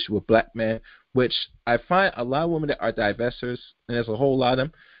have an issue with black men, which I find a lot of women that are divestors, and there's a whole lot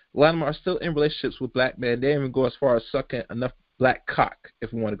of them, are still in relationships with black men. They don't even go as far as sucking enough black cock,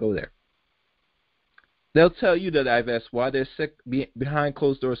 if we want to go there. They'll tell you to divest while they're sick behind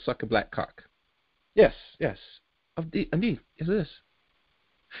closed doors sucking black cock. Yes. Indeed, it is.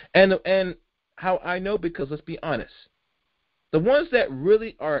 And how I know, because let's be honest, the ones that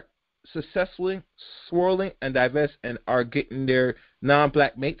really are successfully swirling and divest and are getting their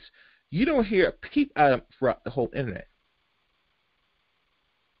non-black mates, you don't hear a peep out of them throughout the whole internet.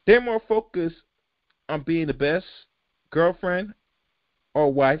 They're more focused on being the best girlfriend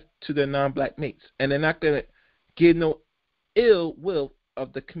or wife to their non-black mates, and they're not going to give no ill will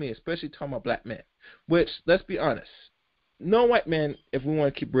of the community, especially talking about black men. Which, let's be honest, no white man, if we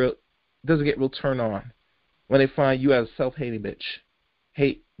want to keep real, doesn't get real turned on when they find you as a self-hating bitch,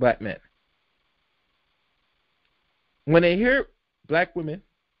 hate black men. When they hear black women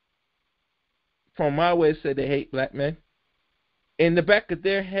from my way say they hate black men, in the back of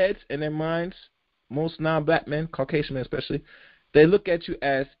their heads and their minds, most non-black men, Caucasian men especially, they look at you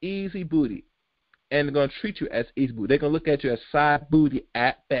as easy booty, and they're going to treat you as easy booty. They're going to look at you as side booty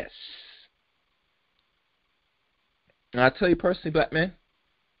at best. And I tell you personally, black men,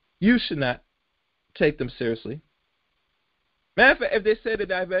 you should not take them seriously. Matter of fact, if they say to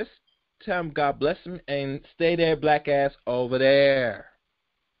divest, tell them God bless them and stay their black ass over there.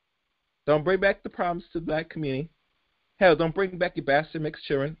 Don't bring back the problems to the black community. Hell, don't bring back your bastard mixed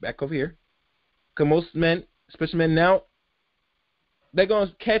children back over here. Because most men, especially men now, they're going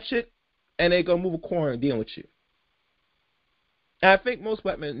to catch it and they're going to move a corner and deal with you. And I think most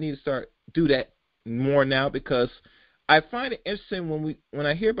black men need to do that more now, because I find it interesting when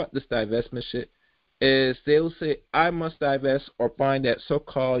I hear about this divestment shit, is they'll say, I must divest or find that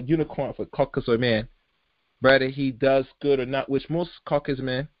so-called unicorn for Caucasoid man, whether he does good or not, which most Caucasian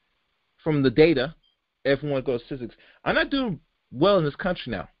men, from the data, if we want to go to statistics, are not doing well in this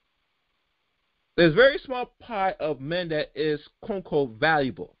country now. There's a very small pie of men that is, quote-unquote,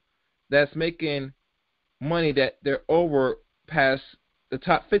 valuable, that's making money that they're over past the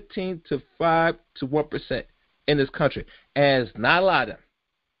top 15 to 5 to 1% in this country. And it's not a lot of them.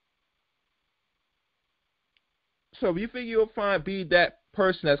 So if you think you'll be that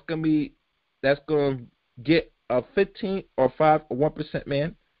person that's going to get a 15 or 5 or 1%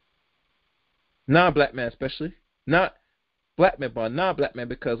 man, non-black man especially, not black man, but non-black man,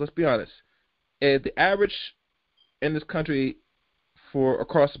 because let's be honest, the average in this country for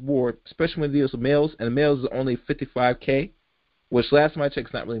across the board, especially when it deals with males, and the males is only $55K, which last time I checked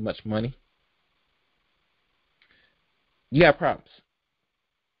is not really much money. You have problems.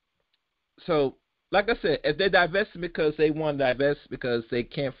 So, like I said, if they're divesting because they want to divest because they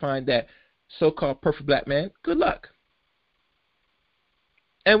can't find that so-called perfect black man, good luck.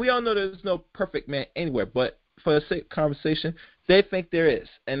 And we all know there's no perfect man anywhere, but for the sake of conversation, they think there is.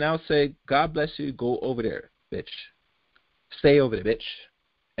 And I'll say, God bless you, go over there, bitch. Stay over there, bitch.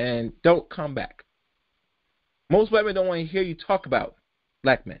 And don't come back. Most women don't want to hear you talk about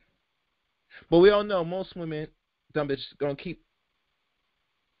black men. But we all know most women, dumb bitches, going to keep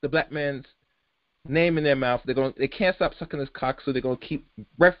the black man's name in their mouth. They can't stop sucking his cock, so they're going to keep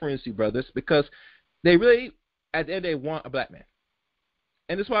referencing you, brothers, because they really, at the end, they want a black man.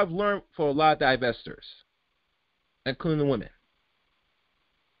 And this is what I've learned for a lot of divestors, including the women.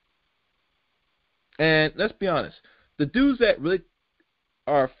 And let's be honest, the dudes that really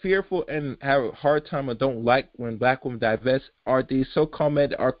are fearful and have a hard time or don't like when black women divest are these so-called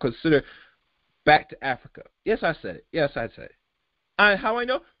men that are considered back to Africa. Yes, I said it. Yes, I said it. How I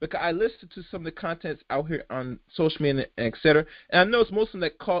know? Because I listened to some of the contents out here on social media and et cetera, and I noticed most of them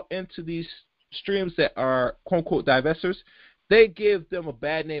that call into these streams that are quote-unquote divestors, they give them a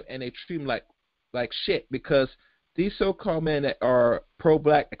bad name and they treat them like shit, because these so-called men that are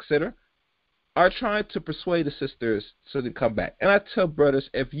pro-black, etc., are trying to persuade the sisters so they come back. And I tell brothers,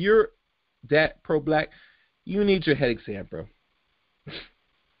 if you're that pro-black, you need your head exam, bro.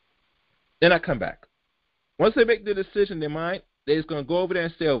 Then I come back. Once they make the decision in their mind, they're just going to go over there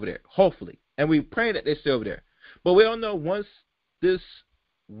and stay over there, hopefully. And we pray that they stay over there. But we all know once this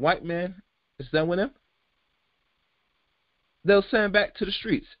white man is done with them, they'll send them back to the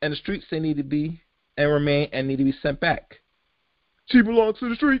streets. And the streets they need to be and remain and need to be sent back. She belongs to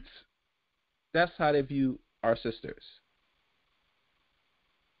the streets. That's how they view our sisters.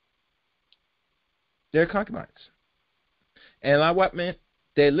 They're concubines. And a lot of white men,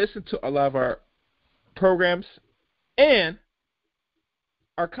 they listen to a lot of our programs and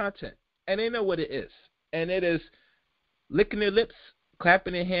our content. And they know what it is. And it is licking their lips,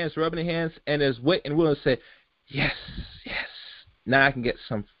 clapping their hands, rubbing their hands, and is waiting willing to say, yes, yes, now I can get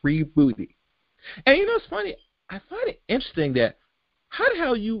some free booty. And you know what's funny? I find it interesting that how the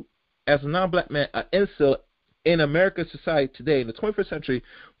hell you, as a non-black man, are incel in American society today, in the 21st century,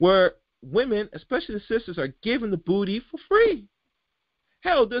 where women, especially the sisters, are giving the booty for free.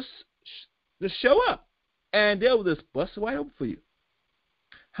 Hell, just show up, and they'll just bust it wide open for you.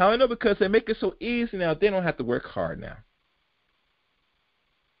 How I know? Because they make it so easy now, they don't have to work hard now.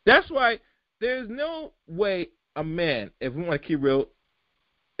 That's why there's no way a man, if we want to keep real,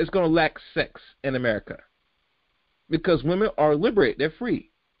 is going to lack sex in America. Because women are liberated. They're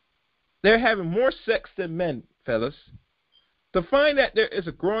free. They're having more sex than men, fellas. To find that there is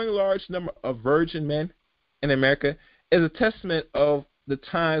a growing large number of virgin men in America is a testament of the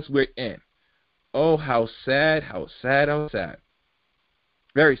times we're in. Oh, how sad, how sad, how sad.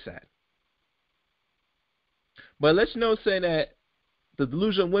 Very sad. But let you know, saying that the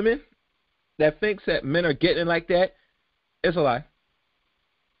delusion of women that thinks that men are getting like that is a lie.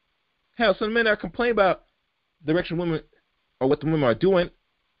 Hell, some men are complaining about the direction women or what the women are doing.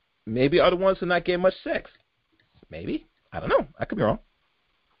 Maybe are the ones that are not getting much sex. Maybe. I don't know. I could be wrong.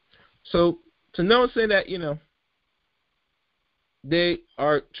 So to know and say that, you know, they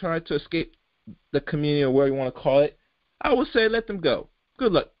are trying to escape the community or whatever you want to call it, I would say let them go.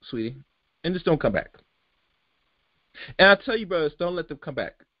 Good luck, sweetie. And just don't come back. And I tell you, brothers, don't let them come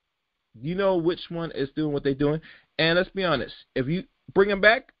back. You know which one is doing what they're doing. And let's be honest. If you bring them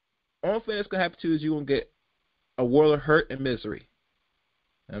back, only thing that's going to happen to you is you're going to get a world of hurt and misery.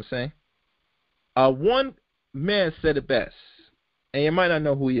 You know what I'm saying? One man said it best, and you might not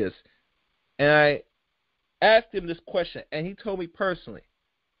know who he is. And I asked him this question, and he told me personally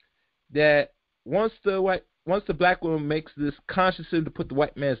that once the black woman makes this conscious decision to put the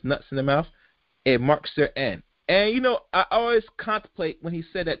white man's nuts in their mouth, it marks their end. And, you know, I always contemplate when he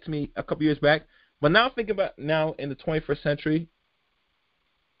said that to me a couple years back, but now I'm thinking about now in the 21st century,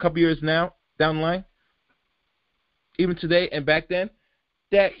 a couple years now, down the line, even today and back then,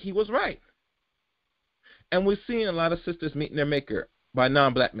 that he was right. And we're seeing a lot of sisters meeting their maker by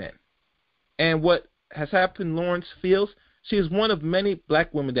non-black men. And what has happened, Lawrence Fields, she is one of many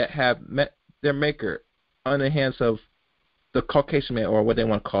black women that have met their maker on the hands of the Caucasian man, or what they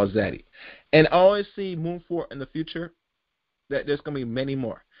want to call Zaddy. And I always see moving forward in the future that there's going to be many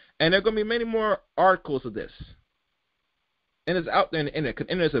more. And there are going to be many more articles of this. And it's out there in the internet, because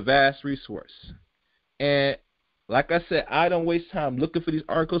the internet is a vast resource. And like I said, I don't waste time looking for these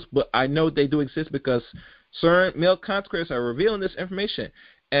articles, but I know they do exist because certain male content creators are revealing this information.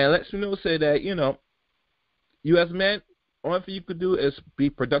 And it lets me know, say that, you know, you as a man, only thing you could do is be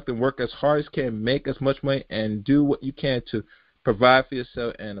productive, work as hard as you can, make as much money, and do what you can to provide for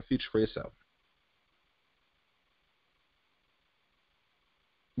yourself and a future for yourself.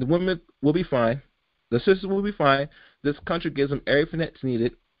 The women will be fine. The sisters will be fine. This country gives them everything that's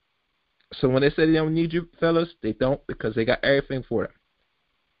needed. So when they say they don't need you, fellas, they don't, because they got everything for them.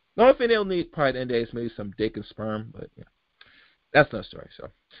 The only thing they'll need probably at the end of the day is maybe some dick and sperm, but yeah, that's another story. So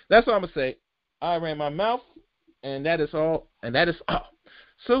that's all I'm going to say. I ran my mouth, and that is all. And that is all.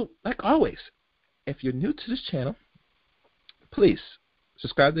 So, like always, if you're new to this channel, please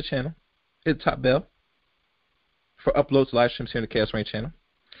subscribe to the channel. Hit the top bell for uploads, live streams here in the Chaos Reign channel.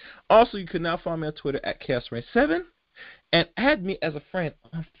 Also, you can now follow me on Twitter at Chaos Reign 7 and add me as a friend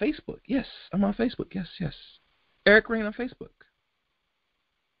on Facebook. Yes, I'm on Facebook. Yes, yes. Eric Reign on Facebook.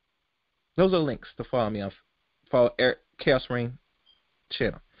 Those are links to follow me on. Follow Eric Chaos Reign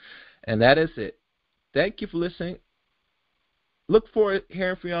channel. And that is it. Thank you for listening. Look forward to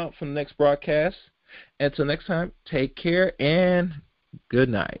hearing from y'all from the next broadcast. Until next time, take care and good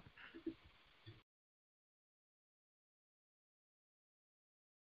night.